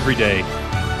life every day.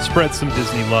 Spread some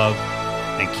Disney love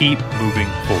and keep moving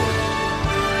forward.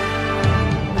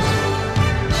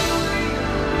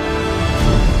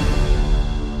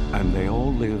 And they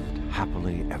all lived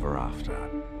happily ever after.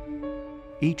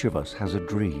 Each of us has a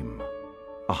dream,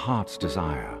 a heart's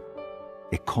desire.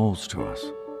 It calls to us.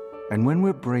 And when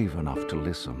we're brave enough to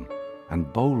listen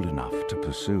and bold enough to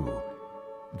pursue,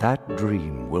 that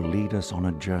dream will lead us on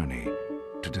a journey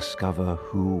to discover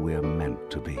who we're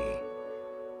meant to be.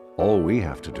 All we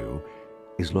have to do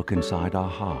is look inside our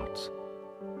hearts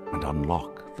and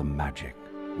unlock the magic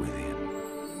within.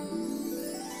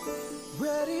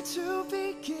 Ready to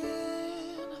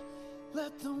begin,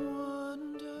 let the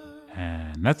wonder.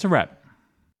 And that's a wrap.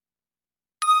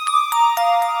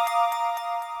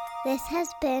 This has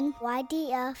been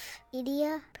YDF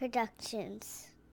Media Productions.